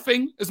 Because the other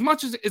thing, as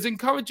much as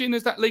encouraging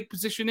as that league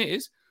position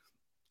is,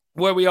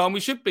 where we are, and we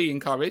should be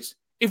encouraged,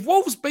 if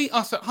Wolves beat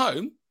us at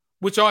home,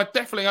 which I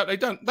definitely hope they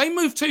don't, they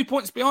move 2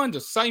 points behind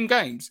us, same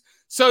games.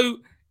 So,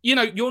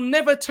 you're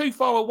never too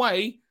far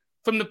away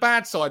from the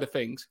bad side of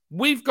things.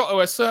 We've got to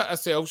assert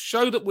ourselves,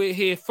 show that we're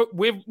here,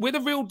 we're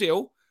the real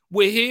deal,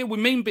 we're here, we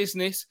mean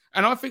business,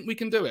 and I think we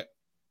can do it.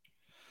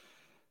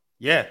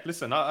 Yeah,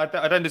 listen, I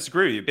don't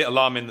disagree with you. A bit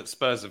alarming that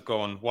Spurs have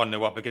gone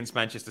 1-0 up against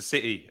Manchester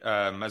City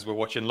as we're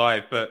watching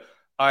live. But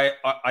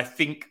I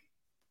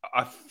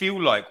feel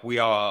like we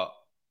are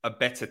a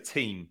better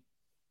team.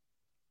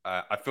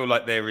 I feel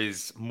like there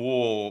is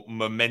more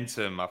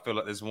momentum. I feel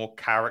like there's more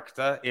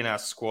character in our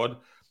squad.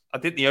 I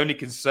think the only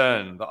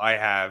concern that I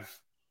have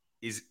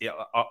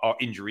are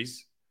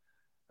injuries.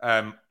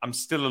 I'm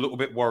still a little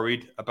bit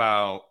worried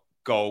about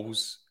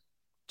goals.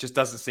 Just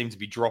doesn't seem to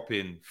be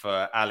dropping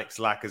for Alex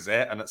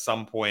Lacazette, and at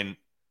some point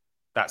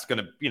that's going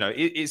to,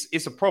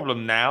 it's a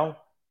problem now,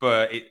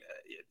 but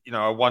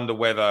I wonder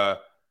whether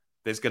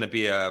there's going to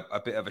be a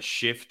bit of a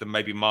shift and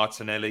maybe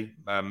Martinelli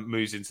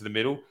moves into the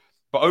middle.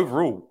 But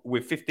overall,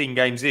 we're 15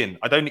 games in.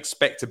 I don't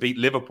expect to beat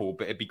Liverpool,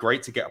 but it'd be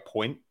great to get a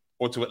point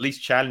or to at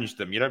least challenge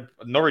them.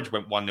 Norwich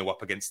went 1-0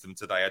 up against them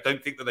today. I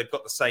don't think that they've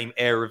got the same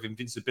air of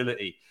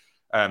invincibility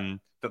that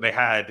they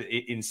had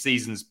in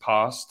seasons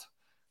past.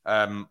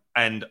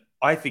 And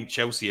I think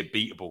Chelsea are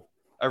beatable.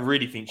 I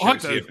really think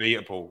Chelsea are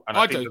beatable, and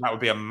I think that would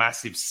be a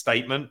massive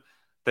statement.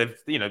 I'm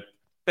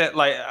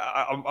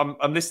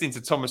listening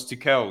to Thomas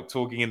Tuchel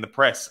talking in the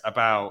press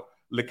about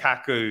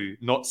Lukaku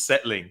not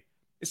settling.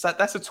 It's like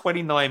that's a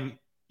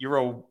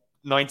 29-year-old,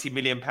 £90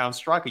 million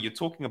striker. You're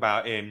talking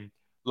about him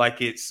like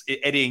it's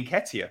Eddie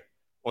Nketiah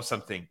or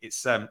something.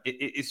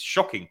 It's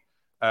shocking.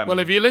 Well,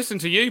 if you listen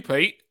to you,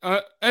 Pete,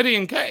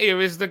 Eddie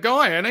Nketiah is the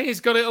guy, and he's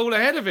got it all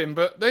ahead of him.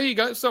 But there you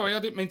go. Sorry, I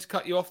didn't mean to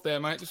cut you off there,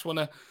 mate. Just want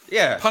to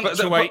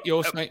punctuate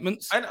your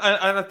statements. And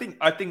I think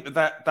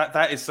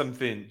that is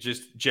something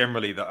just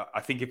generally that I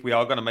think if we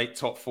are going to make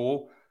top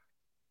 4,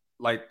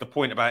 like the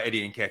point about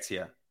Eddie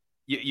Nketiah,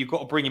 you've got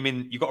to bring him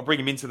in. You've got to bring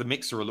him into the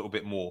mixer a little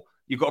bit more.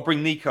 You've got to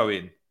bring Nico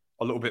in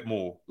a little bit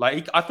more. I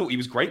thought he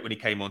was great when he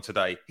came on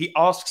today. He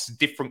asks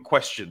different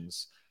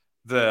questions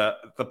the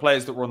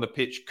players that were on the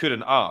pitch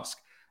couldn't ask.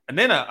 And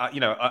then,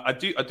 I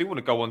do want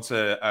to go on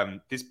to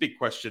this big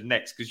question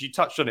next, because you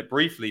touched on it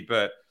briefly,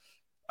 but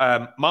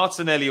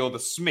Martinelli or the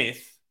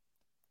Smith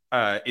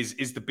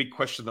is the big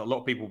question that a lot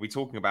of people will be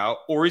talking about.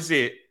 Or is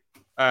it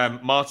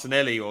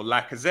Martinelli or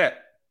Lacazette?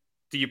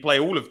 Do you play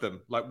all of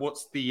them? Like,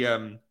 what's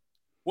the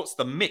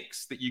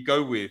mix that you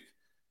go with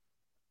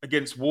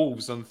against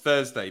Wolves on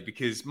Thursday?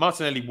 Because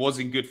Martinelli was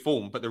in good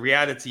form, but the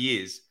reality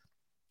is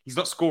he's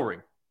not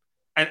scoring.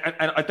 And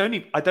I don't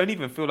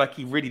even feel like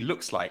he really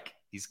looks like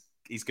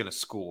he's going to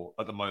score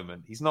at the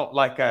moment. He's not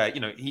like,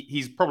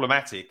 he's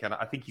problematic, and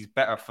I think he's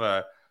better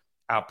for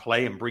our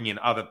play and bringing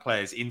other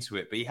players into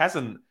it. But he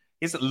hasn't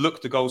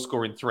looked a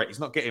goal-scoring threat.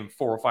 He's not getting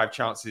 4 or 5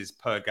 chances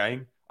per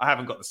game. I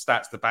haven't got the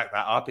stats to back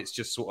that up. It's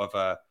just sort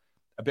of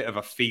a bit of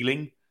a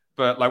feeling.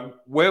 But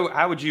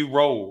how would you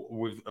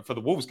roll for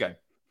the Wolves game?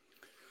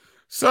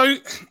 So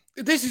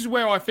this is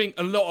where I think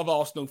a lot of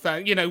Arsenal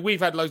fans, we've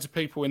had loads of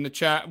people in the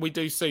chat. We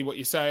do see what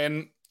you're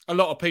saying. A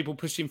lot of people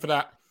pushing for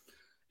that,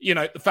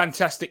 the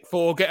Fantastic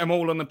Four, get them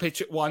all on the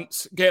pitch at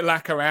once, get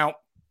Laka out,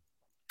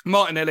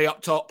 Martinelli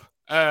up top,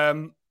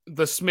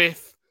 the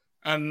Smith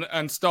and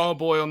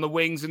Starboy on the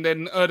wings, and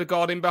then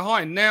Ødegaard in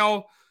behind.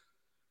 Now,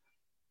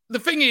 the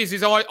thing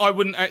is I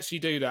wouldn't actually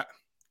do that.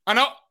 And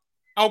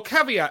I'll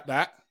caveat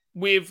that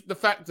with the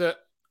fact that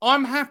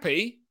I'm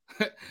happy,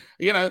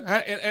 in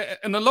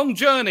the long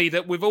journey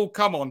that we've all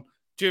come on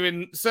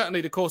during certainly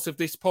the course of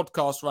this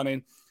podcast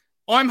running,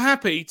 I'm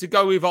happy to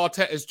go with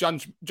Arteta's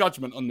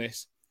judgment on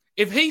this.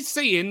 If he's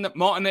seeing that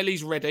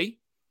Martinelli's ready,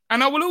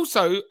 and I will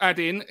also add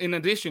in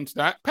addition to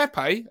that,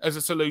 Pepe as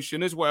a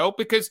solution as well,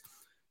 because,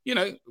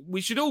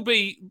 we should all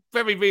be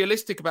very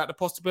realistic about the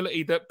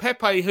possibility that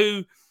Pepe,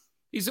 who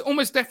is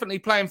almost definitely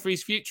playing for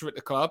his future at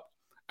the club,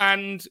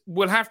 and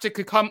will have to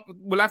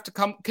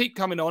keep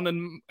coming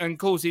on and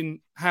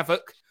causing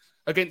havoc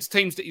against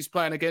teams that he's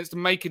playing against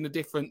and making the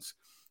difference.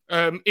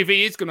 If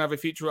he is going to have a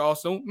future at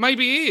Arsenal,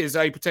 maybe he is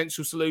a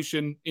potential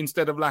solution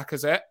instead of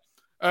Lacazette.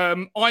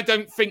 I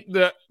don't think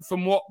that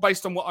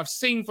based on what I've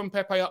seen from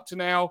Pepe up to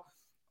now,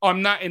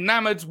 I'm not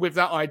enamoured with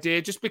that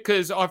idea, just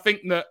because I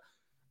think that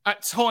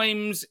at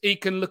times he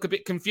can look a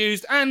bit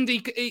confused and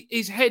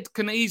his head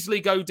can easily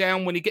go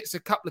down when he gets a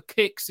couple of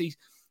kicks.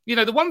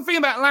 The one thing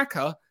about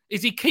Laka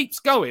is he keeps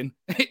going.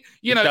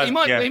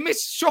 He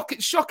miss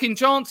shocking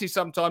chances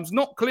sometimes,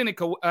 not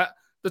clinical at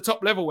the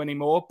top level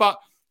anymore, but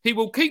he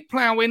will keep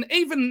ploughing.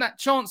 Even that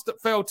chance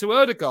that fell to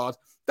Ødegaard,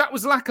 that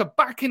was Laka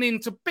backing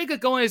into bigger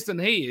guys than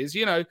he is,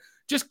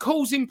 just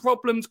causing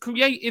problems,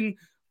 creating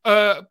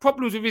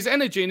problems with his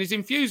energy and his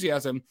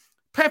enthusiasm.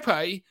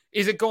 Pepe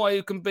is a guy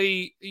who can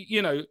be,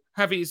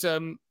 have his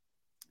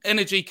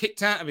energy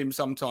kicked out of him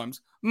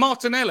sometimes.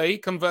 Martinelli,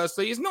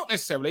 conversely, is not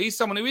necessarily. He's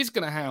someone who is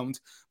going to hound.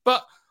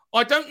 But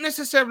I don't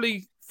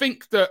necessarily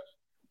think that,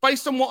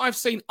 based on what I've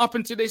seen up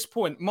until this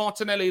point,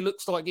 Martinelli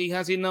looks like he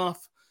has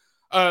enough.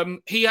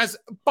 He has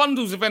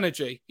bundles of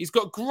energy. He's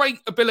got great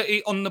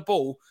ability on the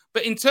ball.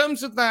 But in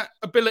terms of that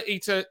ability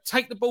to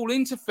take the ball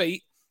into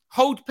feet,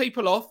 hold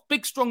people off,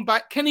 big, strong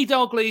back, Kenny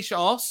Dalglish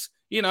arse,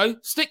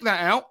 stick that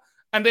out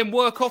and then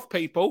work off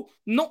people.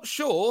 Not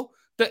sure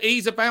that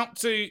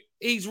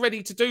he's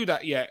ready to do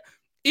that yet.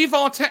 If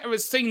Arteta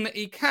has seen that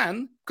he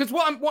can, because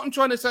what I'm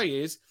trying to say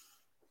is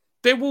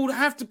there will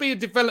have to be a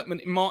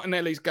development in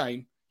Martinelli's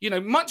game.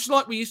 Much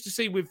like we used to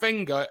see with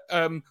Wenger,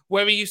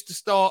 where he used to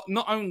start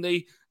not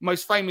only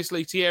most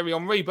famously Thierry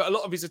Henry, but a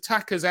lot of his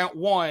attackers out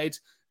wide.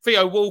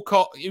 Theo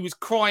Walcott, he was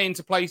crying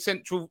to play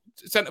centre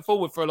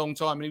forward for a long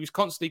time, and he was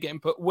constantly getting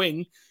put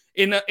wing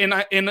in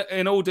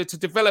order to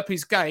develop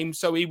his game,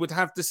 so he would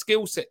have the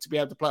skill set to be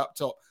able to play up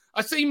top.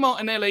 I see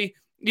Martinelli,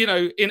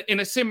 in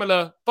a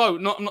similar boat.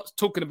 I'm not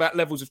talking about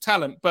levels of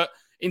talent, but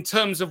in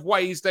terms of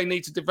ways they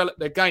need to develop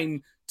their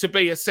game to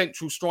be a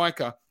central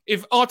striker.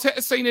 If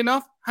Arteta's seen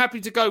enough, happy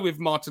to go with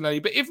Martinelli.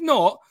 But if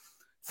not,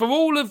 for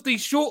all of the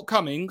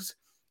shortcomings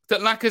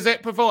that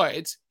Lacazette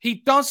provides, he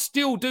does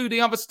still do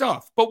the other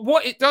stuff. But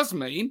what it does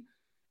mean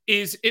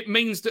is it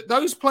means that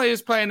those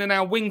players playing in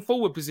our wing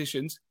forward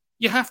positions,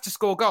 you have to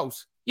score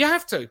goals. You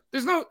have to.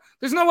 There's no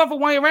other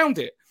way around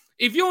it.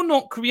 If you're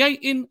not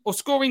creating or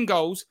scoring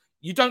goals,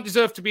 you don't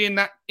deserve to be in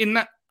that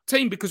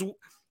team, because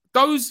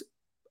those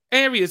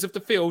areas of the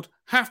field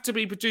have to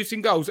be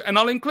producing goals. And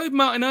I'll include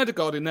Martin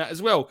Ødegaard in that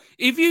as well.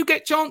 If you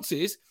get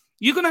chances,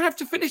 you're going to have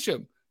to finish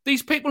them.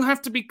 These people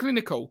have to be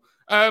clinical.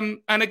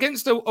 And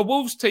against a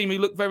Wolves team who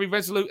look very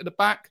resolute at the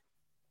back,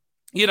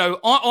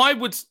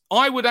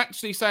 I would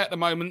actually say at the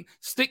moment,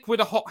 stick with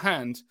a hot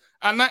hand.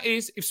 And that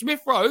is, if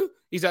Smith Rowe,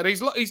 he's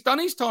done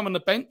his time on the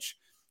bench.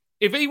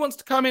 If he wants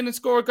to come in and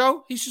score a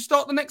goal, he should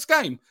start the next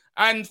game.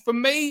 And for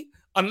me,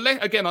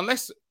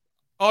 unless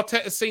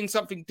Arteta's seen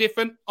something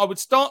different, I would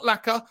start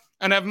Laka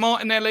and have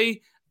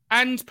Martinelli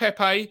and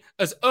Pepe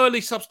as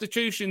early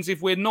substitutions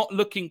if we're not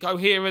looking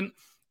coherent,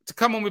 to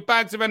come on with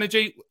bags of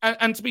energy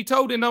and to be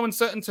told in no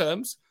uncertain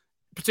terms,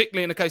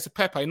 particularly in the case of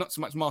Pepe, not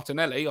so much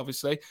Martinelli,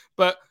 obviously,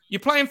 but you're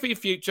playing for your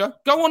future.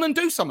 Go on and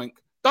do something.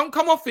 Don't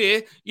come off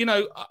here.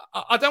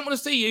 I don't want to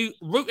see you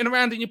rooting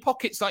around in your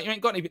pockets like you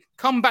ain't got anything.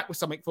 Come back with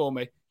something for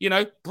me.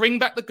 Bring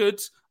back the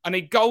goods. I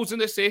need goals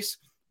and assists.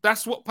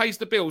 That's what pays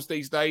the bills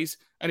these days.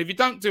 And if you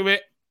don't do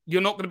it,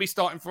 you're not going to be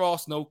starting for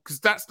Arsenal, because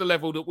that's the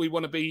level that we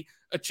want to be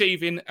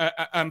achieving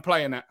and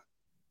playing at.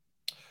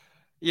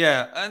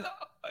 Yeah, and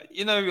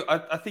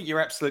I think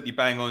you're absolutely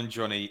bang on,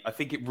 Johnny. I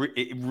think it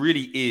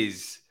really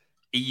is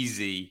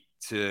easy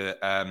to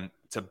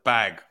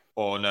bag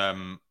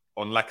on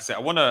Lacazette.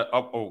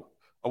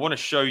 I want to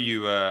show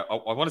you. I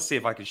want to see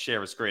if I can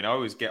share a screen. I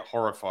always get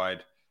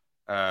horrified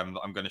that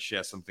I'm going to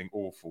share something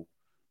awful.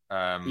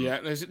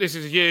 This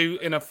is you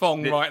in a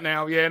thong right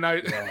now. Yeah,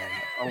 no.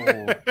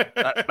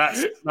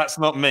 That's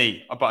not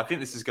me. But I think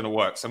this is going to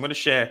work. So I'm going to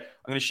share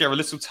a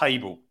little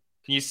table.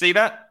 Can you see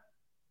that?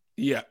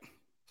 Yeah.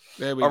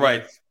 There we go. All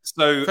right.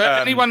 So, for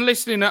anyone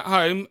listening at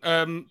home,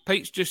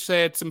 Pete's just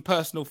shared some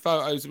personal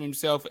photos of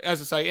himself,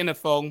 as I say, in a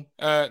thong,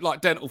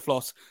 like dental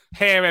floss,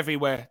 hair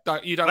everywhere.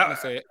 You don't want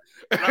to see it.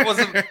 That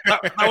wasn't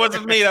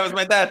me. That was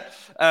my dad.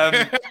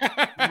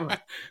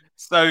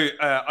 So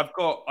I've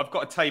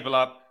got a table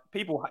up.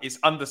 The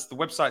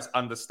website's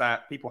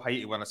understaffed. People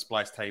hate it when I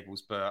splice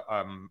tables, but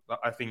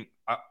I think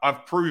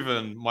I've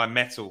proven my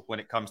mettle when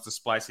it comes to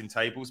splicing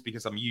tables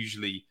because I'm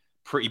usually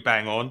pretty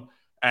bang on.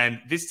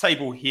 And this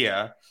table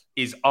here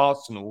is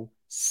Arsenal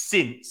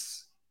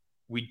since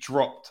we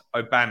dropped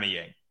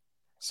Aubameyang.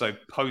 So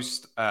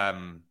post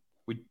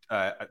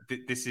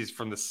this is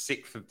from the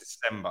 6th of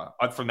December,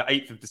 from the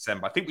 8th of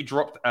December. I think we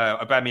dropped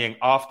Aubameyang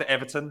after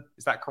Everton.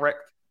 Is that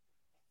correct?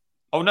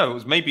 Oh no, it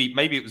was maybe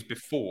it was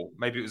before.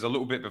 Maybe it was a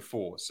little bit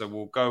before. So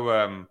we'll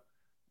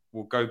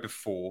go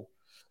before.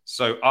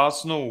 So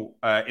Arsenal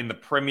in the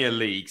Premier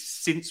League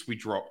since we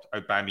dropped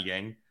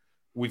Aubameyang,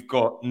 we've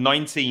got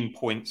 19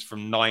 points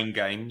from 9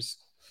 games.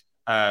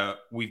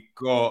 We've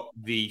got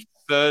the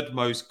 3rd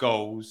most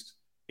goals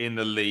in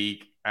the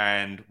league,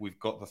 and we've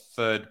got the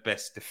 3rd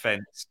best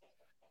defense.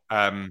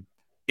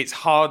 It's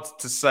hard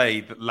to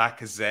say that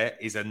Lacazette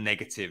is a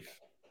negative,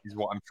 is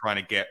what I'm trying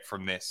to get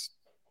from this.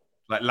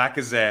 Like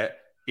Lacazette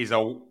is a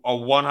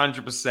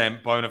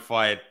 100% bona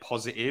fide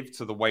positive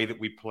to the way that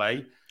we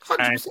play.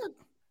 100%.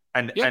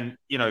 And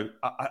you know,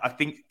 I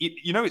think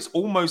it's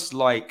almost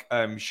like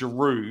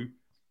Giroud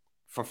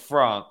for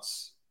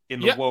France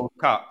in the World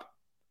Cup.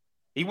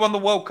 He won the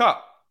World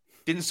Cup,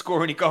 didn't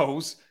score any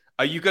goals.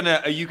 Are you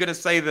gonna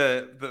say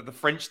the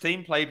French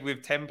team played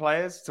with 10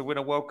 players to win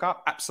a World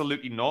Cup?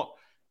 Absolutely not.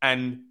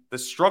 And the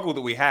struggle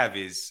that we have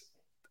is,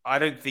 I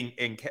don't think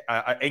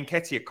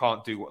Nketiah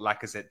can't do what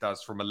Lacazette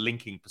does from a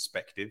linking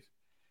perspective,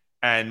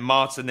 and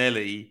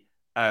Martinelli,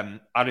 I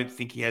don't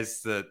think he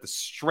has the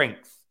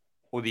strength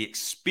or the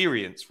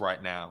experience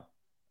right now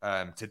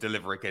to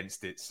deliver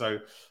against it. So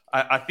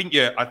I think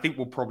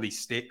we'll probably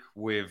stick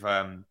with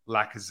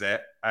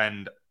Lacazette,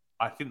 and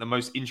I think the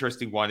most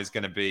interesting one is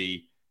going to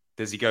be,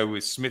 does he go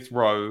with Smith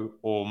Rowe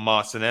or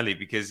Martinelli?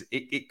 Because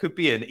it could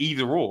be an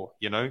either or,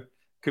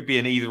 could be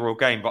an either or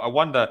game. But I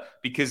wonder,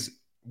 because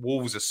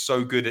Wolves are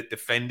so good at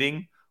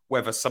defending,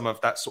 whether some of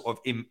that sort of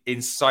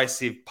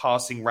incisive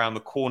passing round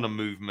the corner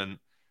movement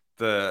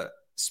that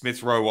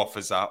Smith Rowe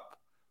offers up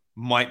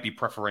might be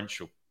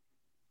preferential.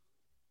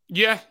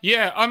 Yeah.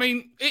 I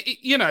mean,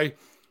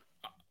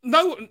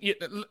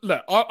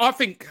 look, I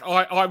think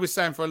I was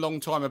saying for a long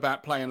time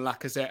about playing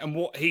Lacazette and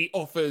what he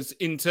offers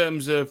in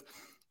terms of,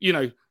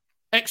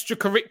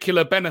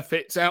 extracurricular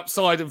benefits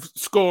outside of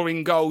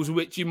scoring goals,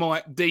 which you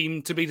might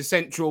deem to be the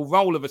central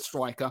role of a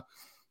striker.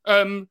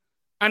 And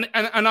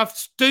I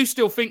do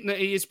still think that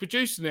he is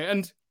producing it.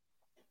 And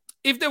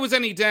if there was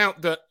any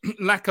doubt that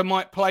Laka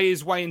might play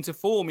his way into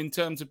form in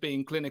terms of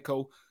being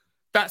clinical,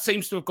 that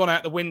seems to have gone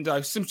out the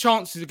window. Some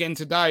chances again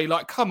today,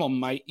 like, come on,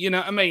 mate. You know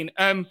what I mean?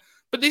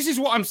 But this is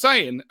what I'm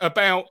saying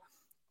about,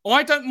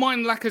 I don't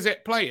mind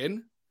Lacazette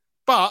playing,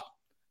 but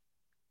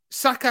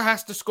Saka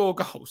has to score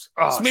goals.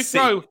 Smith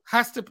Rowe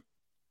has to...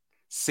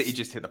 City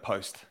just hit the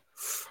post.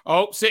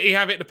 Oh, City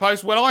have hit the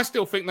post. Well, I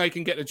still think they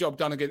can get the job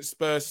done against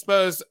Spurs.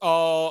 Spurs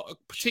are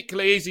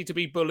particularly easy to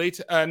be bullied,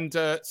 and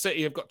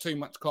City have got too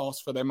much class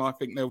for them. I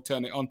think they'll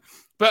turn it on.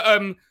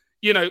 But,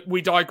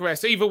 we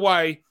digress. Either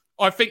way,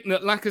 I think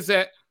that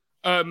Lacazette...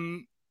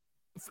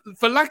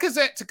 for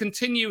Lacazette to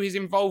continue his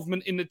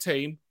involvement in the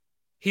team,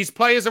 his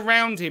players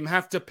around him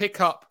have to pick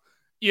up,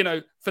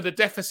 for the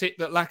deficit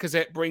that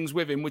Lacazette brings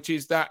with him, which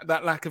is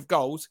that lack of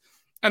goals.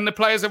 And the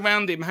players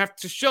around him have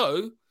to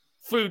show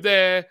through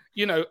their,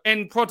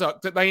 end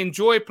product that they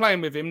enjoy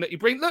playing with him, that he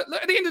brings. Look,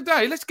 at the end of the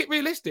day, let's get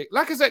realistic.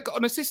 Lacazette got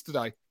an assist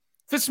today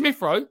for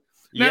Smith Rowe.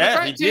 Now, the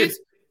fact is,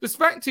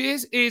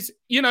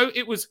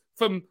 it was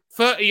from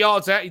 30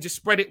 yards out, he just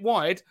spread it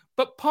wide.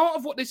 But part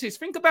of what this is,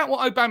 think about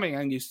what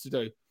Aubameyang used to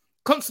do.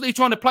 Constantly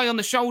trying to play on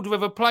the shoulder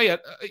of a player,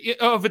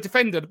 of a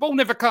defender. The ball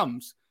never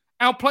comes.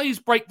 Our plays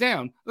break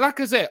down.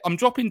 Lacazette, I'm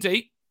dropping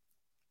deep.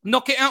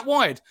 Knock it out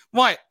wide.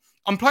 Right,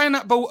 I'm playing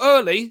that ball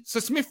early, so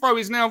Smith Rowe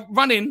is now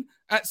running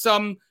at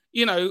some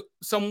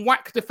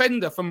whack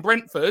defender from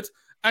Brentford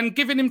and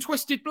giving him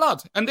twisted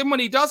blood. And then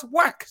when he does,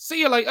 whack. See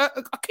you later.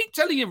 I keep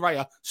telling you,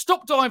 Raya,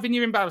 stop diving.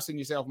 You're embarrassing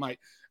yourself, mate.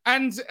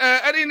 And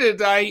at the end of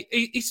the day,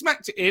 he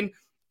smacked it in.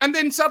 And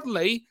then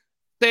suddenly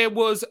there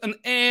was an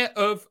air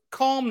of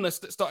calmness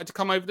that started to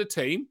come over the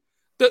team.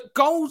 That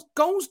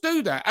goals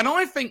do that. And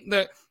I think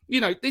that,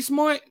 this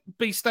might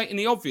be stating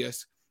the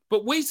obvious,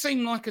 but we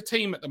seem like a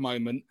team at the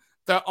moment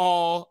that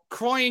are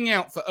crying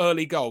out for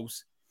early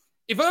goals.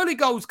 If early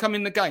goals come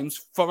in the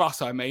games, for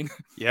us, I mean,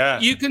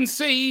 you can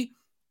see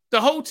the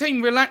whole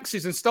team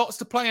relaxes and starts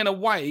to play in a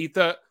way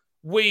that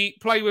we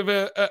play with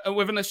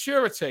with an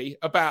assurance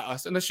about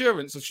us, an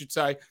assurance, I should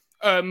say,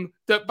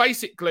 that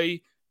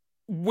basically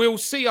will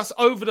see us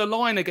over the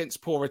line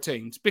against poorer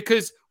teams,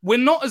 because we're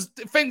not as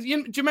defensive. Do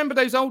you remember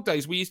those old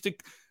days? We used to,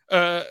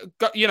 go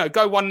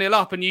 1-0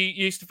 up, and you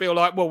used to feel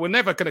like, well, we're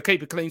never going to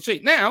keep a clean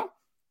sheet. Now,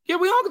 we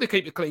are going to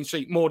keep a clean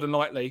sheet more than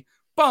likely,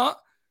 but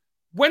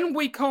when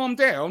we calm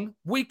down,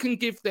 we can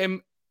give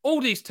them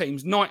all these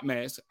teams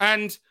nightmares.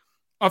 And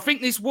I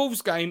think this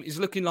Wolves game is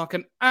looking like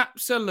an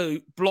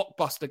absolute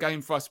blockbuster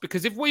game for us,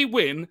 because if we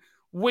win,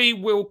 we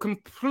will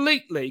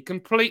completely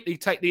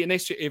take the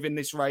initiative in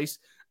this race.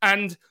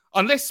 And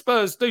unless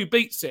Spurs do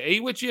beat City,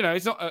 which,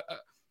 is not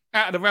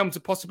out of the realms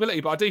of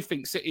possibility, but I do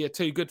think City are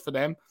too good for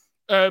them,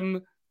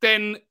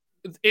 then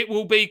it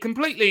will be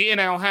completely in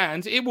our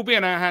hands. It will be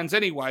in our hands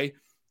anyway.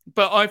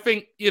 But I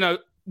think,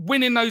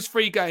 winning those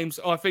 3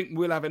 games, I think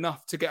we'll have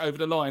enough to get over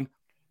the line.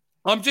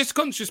 I'm just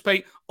conscious,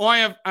 Pete,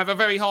 I have a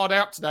very hard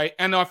out today,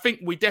 and I think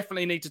we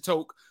definitely need to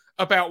talk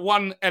about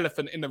one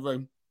elephant in the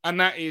room, and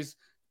that is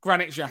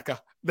Granit Xhaka.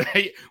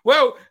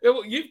 Well,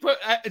 you put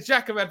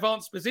Xhaka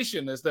advanced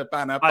position as the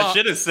banner. But... I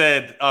should have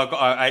said,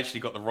 I actually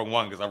got the wrong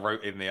one because I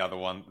wrote in the other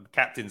one,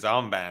 captain's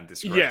armband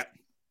disgrace.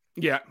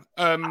 Yeah.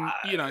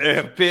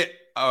 A bit,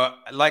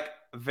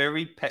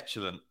 very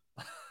petulant.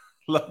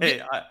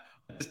 I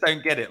just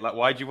don't get it. Like,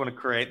 why do you want to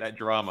create that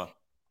drama?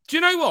 Do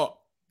you know what?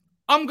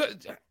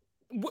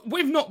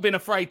 We've not been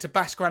afraid to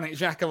bash Granit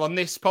Xhaka on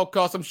this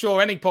podcast. I'm sure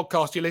any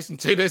podcast you listen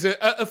to, there's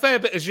a fair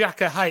bit of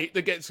Xhaka hate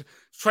that gets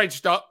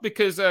trudged up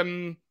because,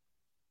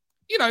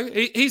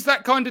 he's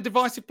that kind of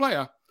divisive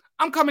player.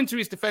 I'm coming to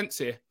his defence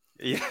here.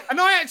 Yeah.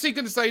 And I'm actually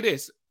going to say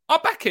this. I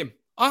back him.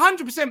 I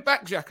 100%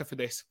 back Xhaka for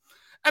this.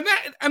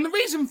 And the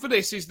reason for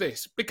this is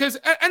this. Because,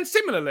 and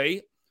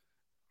similarly,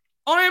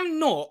 I am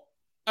not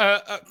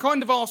a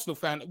kind of Arsenal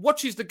fan that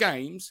watches the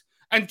games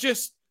and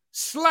just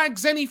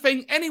slags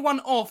anyone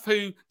off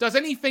who does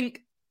anything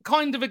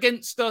kind of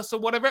against us or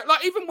whatever.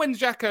 Like, even when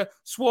Xhaka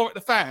swore at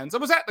the fans, I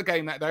was at the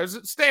game that day. I was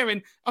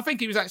staring. I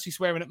think he was actually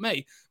swearing at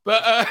me.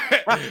 But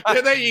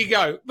there you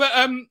go.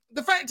 But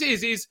the fact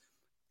is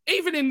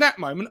even in that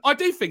moment, I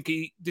do think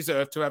he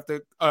deserved to have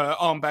the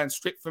armband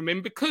stripped from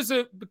him because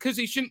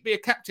he shouldn't be a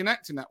captain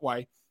acting that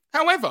way.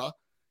 However,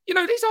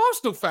 these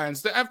Arsenal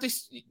fans that have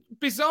this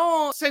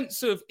bizarre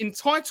sense of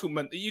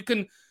entitlement that you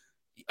can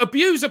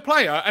abuse a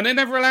player and they're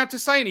never allowed to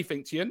say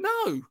anything to you.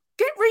 No,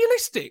 get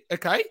realistic,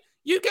 okay?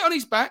 You get on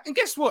his back and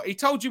guess what? He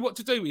told you what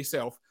to do with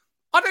yourself.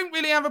 I don't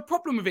really have a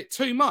problem with it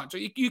too much.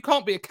 You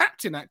can't be a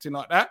captain acting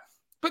like that.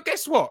 But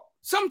guess what?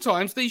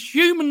 Sometimes these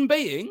human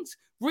beings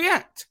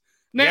react.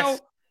 Now,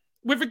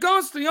 with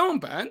regards to the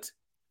armband,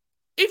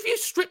 if you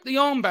strip the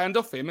armband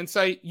off him and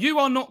say, you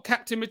are not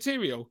captain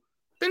material,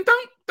 then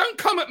don't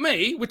come at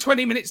me with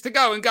 20 minutes to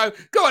go and go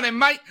on then,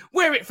 mate,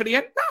 wear it for the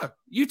end. No,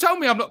 you told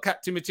me I'm not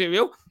captain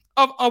material.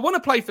 I want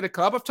to play for the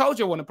club. I've told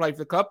you I want to play for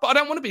the club, but I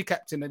don't want to be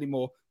captain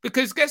anymore.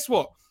 Because guess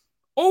what?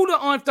 All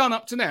that I've done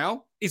up to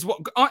now is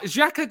what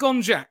Xhaka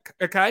gone Jack,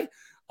 okay?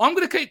 I'm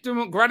going to keep doing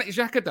what Granit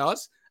Xhaka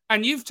does,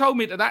 and you've told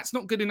me that that's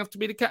not good enough to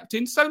be the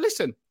captain. So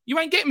listen, you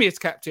ain't getting me as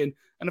captain.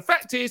 And the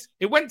fact is,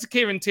 it went to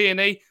Kieran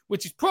Tierney,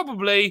 which is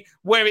probably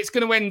where it's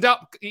going to end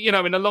up, in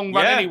the long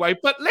run anyway.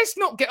 But let's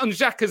not get on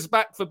Xhaka's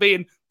back for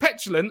being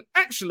petulant.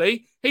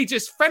 Actually, he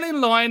just fell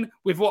in line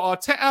with what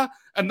Arteta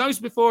and those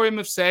before him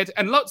have said,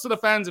 and lots of the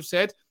fans have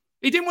said.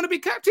 He didn't want to be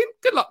captain.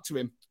 Good luck to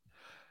him.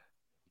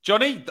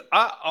 Johnny,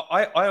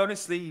 I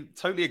honestly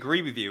totally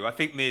agree with you. I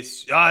think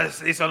it's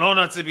an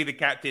honour to be the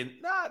captain.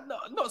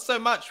 Not so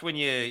much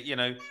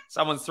when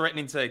someone's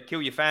threatening to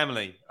kill your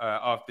family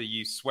after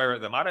you swear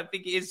at them. I don't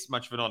think it is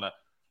much of an honour.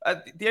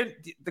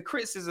 The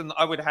criticism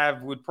I would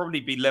have would probably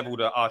be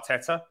levelled at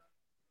Arteta.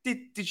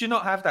 Did you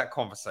not have that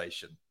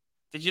conversation?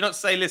 Did you not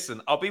say,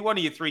 listen, I'll be one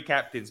of your 3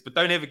 captains, but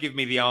don't ever give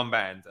me the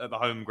armband at the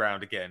home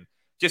ground again?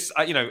 Just,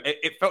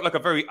 it felt like a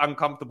very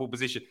uncomfortable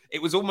position.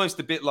 It was almost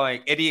a bit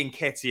like Eddie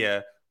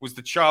Nketiah was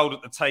the child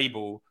at the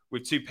table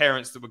with 2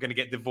 parents that were going to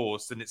get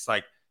divorced. And it's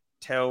like,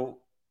 tell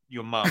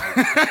your mum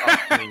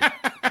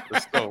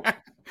to stop.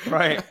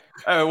 Right.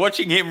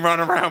 Watching him run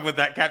around with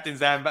that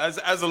captain's armband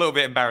as a little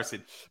bit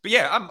embarrassing. But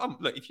yeah,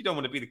 look, if you don't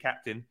want to be the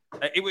captain,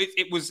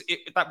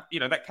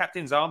 that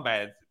captain's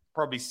armband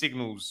probably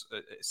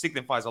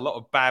signifies a lot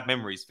of bad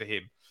memories for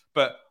him.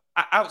 But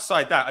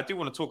outside that, I do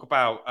want to talk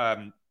about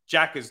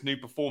Xhaka's new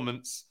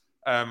performance.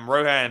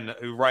 Rohan,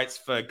 who writes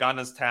for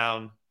Gunners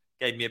Town,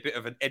 gave me a bit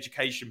of an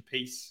education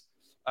piece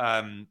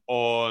on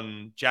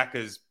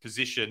Xhaka's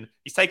position.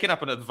 He's taken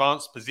up an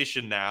advanced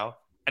position now,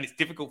 and it's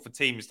difficult for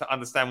teams to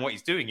understand what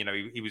he's doing.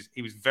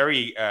 He was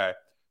very,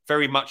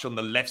 very much on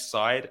the left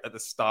side at the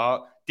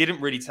start.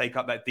 Didn't really take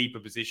up that deeper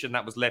position.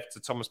 That was left to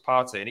Thomas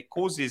Partey, and it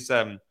caused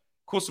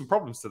some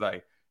problems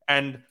today.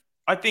 And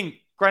I think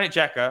Granit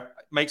Xhaka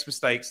makes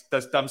mistakes,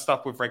 does dumb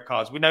stuff with red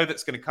cards. We know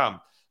that's going to come,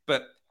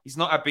 but he's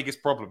not our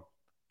biggest problem.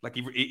 Like,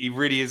 he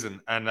really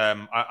isn't. And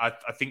I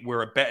think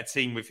we're a better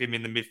team with him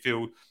in the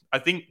midfield. I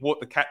think what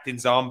the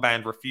captain's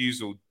armband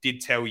refusal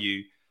did tell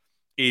you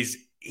is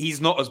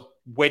he's not as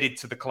wedded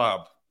to the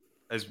club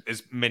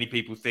as many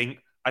people think.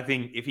 I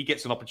think if he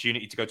gets an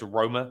opportunity to go to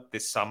Roma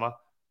this summer,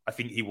 I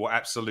think he will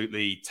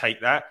absolutely take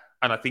that.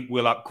 And I think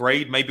we'll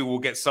upgrade. Maybe we'll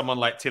get someone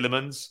like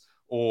Tielemans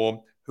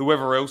or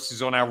whoever else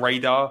is on our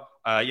radar,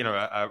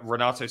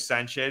 Renato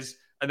Sanchez.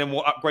 and then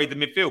we'll upgrade the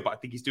midfield. But I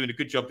think he's doing a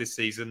good job this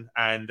season.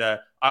 And I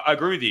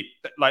agree with you.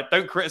 Like,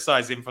 don't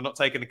criticize him for not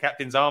taking the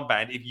captain's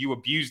armband if you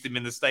abused him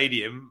in the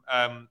stadium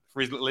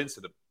for his little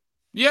incident.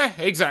 Yeah,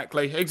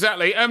 exactly.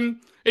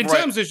 In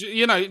terms of,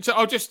 so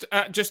I'll just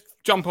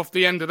jump off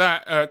the end of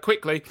that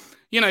quickly.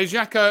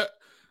 Xhaka,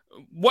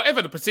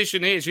 whatever the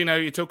position is,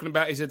 you're talking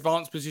about his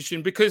advanced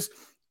position, because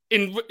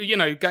in,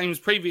 games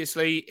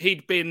previously,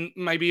 he'd been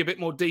maybe a bit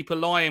more deeper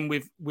lying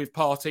with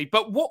Partey.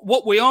 But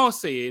what we are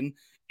seeing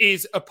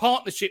is a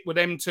partnership with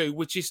them two,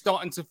 which is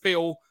starting to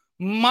feel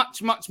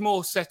much, much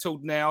more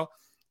settled now.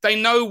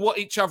 They know what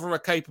each other are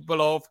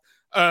capable of.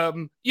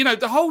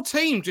 The whole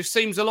team just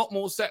seems a lot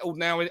more settled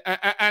now,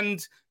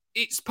 and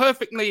it's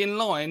perfectly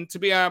aligned,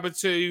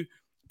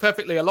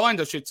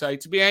 I should say,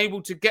 to be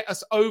able to get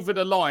us over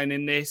the line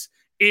in this.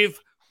 If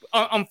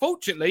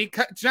unfortunately,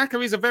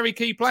 Xhaka is a very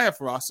key player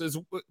for us,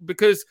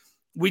 because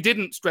we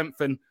didn't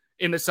strengthen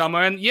in the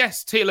summer. And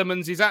yes,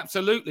 Tielemans is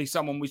absolutely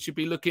someone we should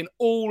be looking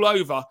all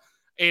over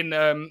in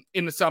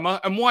the summer.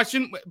 And why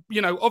shouldn't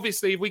we?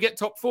 Obviously, if we get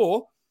top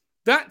 4,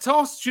 that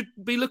task should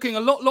be looking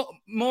a lot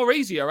more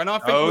easier. And I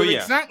think we're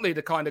exactly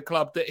the kind of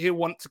club that he'll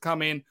want to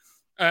come in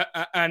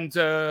and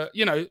to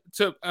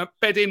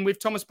bed in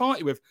with Thomas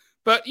Partey with.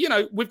 But,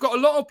 we've got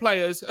a lot of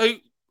players who,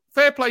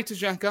 fair play to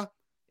Xhaka,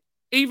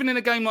 even in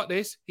a game like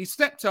this, he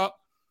stepped up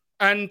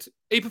and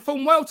he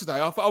performed well today.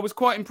 I was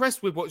quite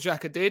impressed with what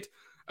Xhaka did.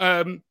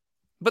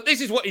 But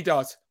this is what he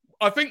does.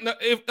 I think that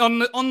if on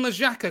the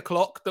Xhaka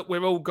clock that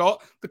we've all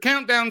got, the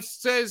countdown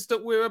says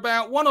that we're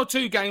about 1 or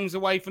 2 games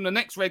away from the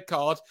next red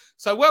card.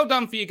 So well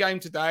done for your game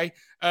today.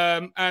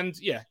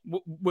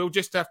 We'll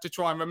just have to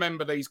try and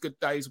remember these good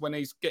days when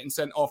he's getting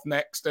sent off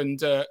next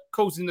and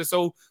causing us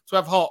all to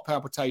have heart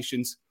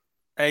palpitations.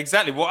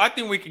 Exactly. Well, I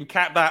think we can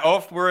cap that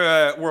off. We're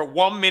at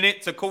 1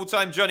 minute to call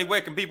time. Johnny,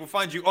 where can people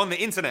find you on the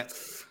internet?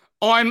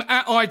 I'm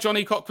at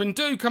iJohnnyCochran.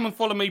 Do come and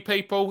follow me,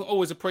 people.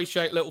 Always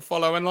appreciate a little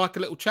follow and like a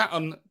little chat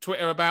on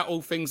Twitter about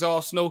all things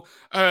Arsenal.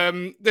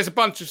 There's a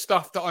bunch of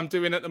stuff that I'm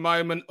doing at the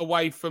moment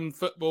away from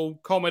football,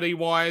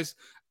 comedy-wise,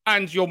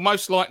 and you're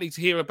most likely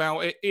to hear about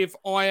it if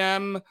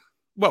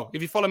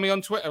you follow me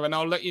on Twitter, and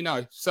I'll let you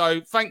know.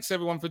 So thanks,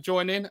 everyone, for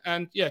joining,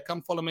 and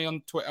come follow me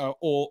on Twitter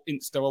or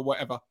Insta or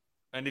whatever.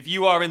 And if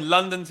you are in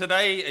London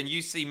today and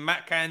you see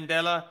Matt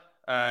Candela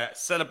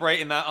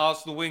celebrating that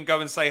Arsenal win,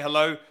 go and say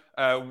hello.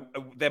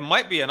 There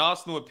might be an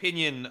Arsenal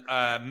opinion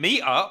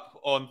meet-up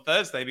on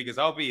Thursday because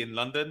I'll be in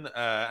London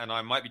and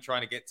I might be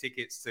trying to get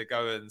tickets to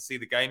go and see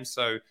the game.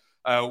 So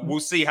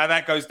we'll see how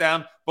that goes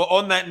down. But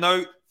on that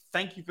note,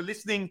 thank you for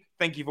listening.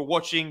 Thank you for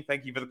watching.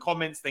 Thank you for the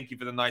comments. Thank you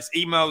for the nice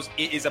emails.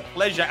 It is a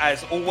pleasure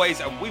as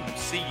always, and we will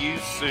see you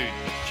soon.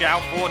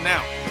 Ciao for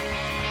now.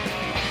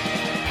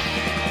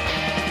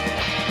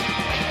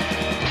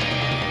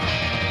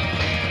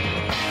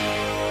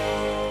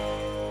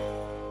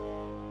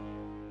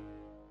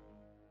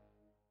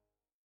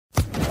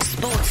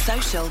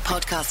 Social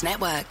Podcast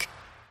Network.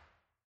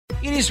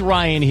 It is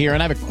Ryan here,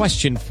 and I have a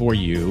question for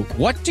you.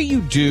 What do you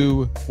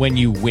do when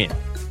you win?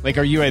 Like,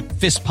 are you a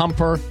fist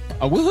pumper,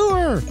 a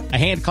woohooer, a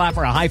hand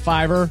clapper, a high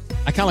fiver?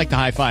 I kind of like the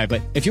high five,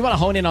 but if you want to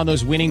hone in on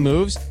those winning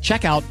moves,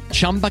 check out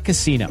Chumba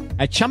Casino.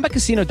 At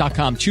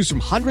ChumbaCasino.com, choose from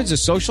hundreds of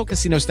social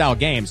casino-style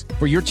games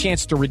for your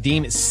chance to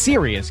redeem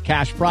serious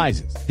cash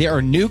prizes. There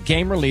are new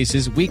game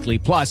releases weekly,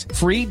 plus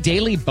free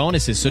daily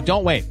bonuses, so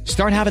don't wait.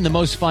 Start having the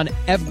most fun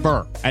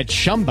ever at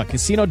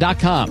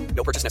ChumbaCasino.com.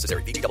 No purchase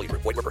necessary. VGW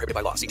Group. Void where prohibited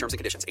by law. See terms and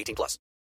conditions. 18+.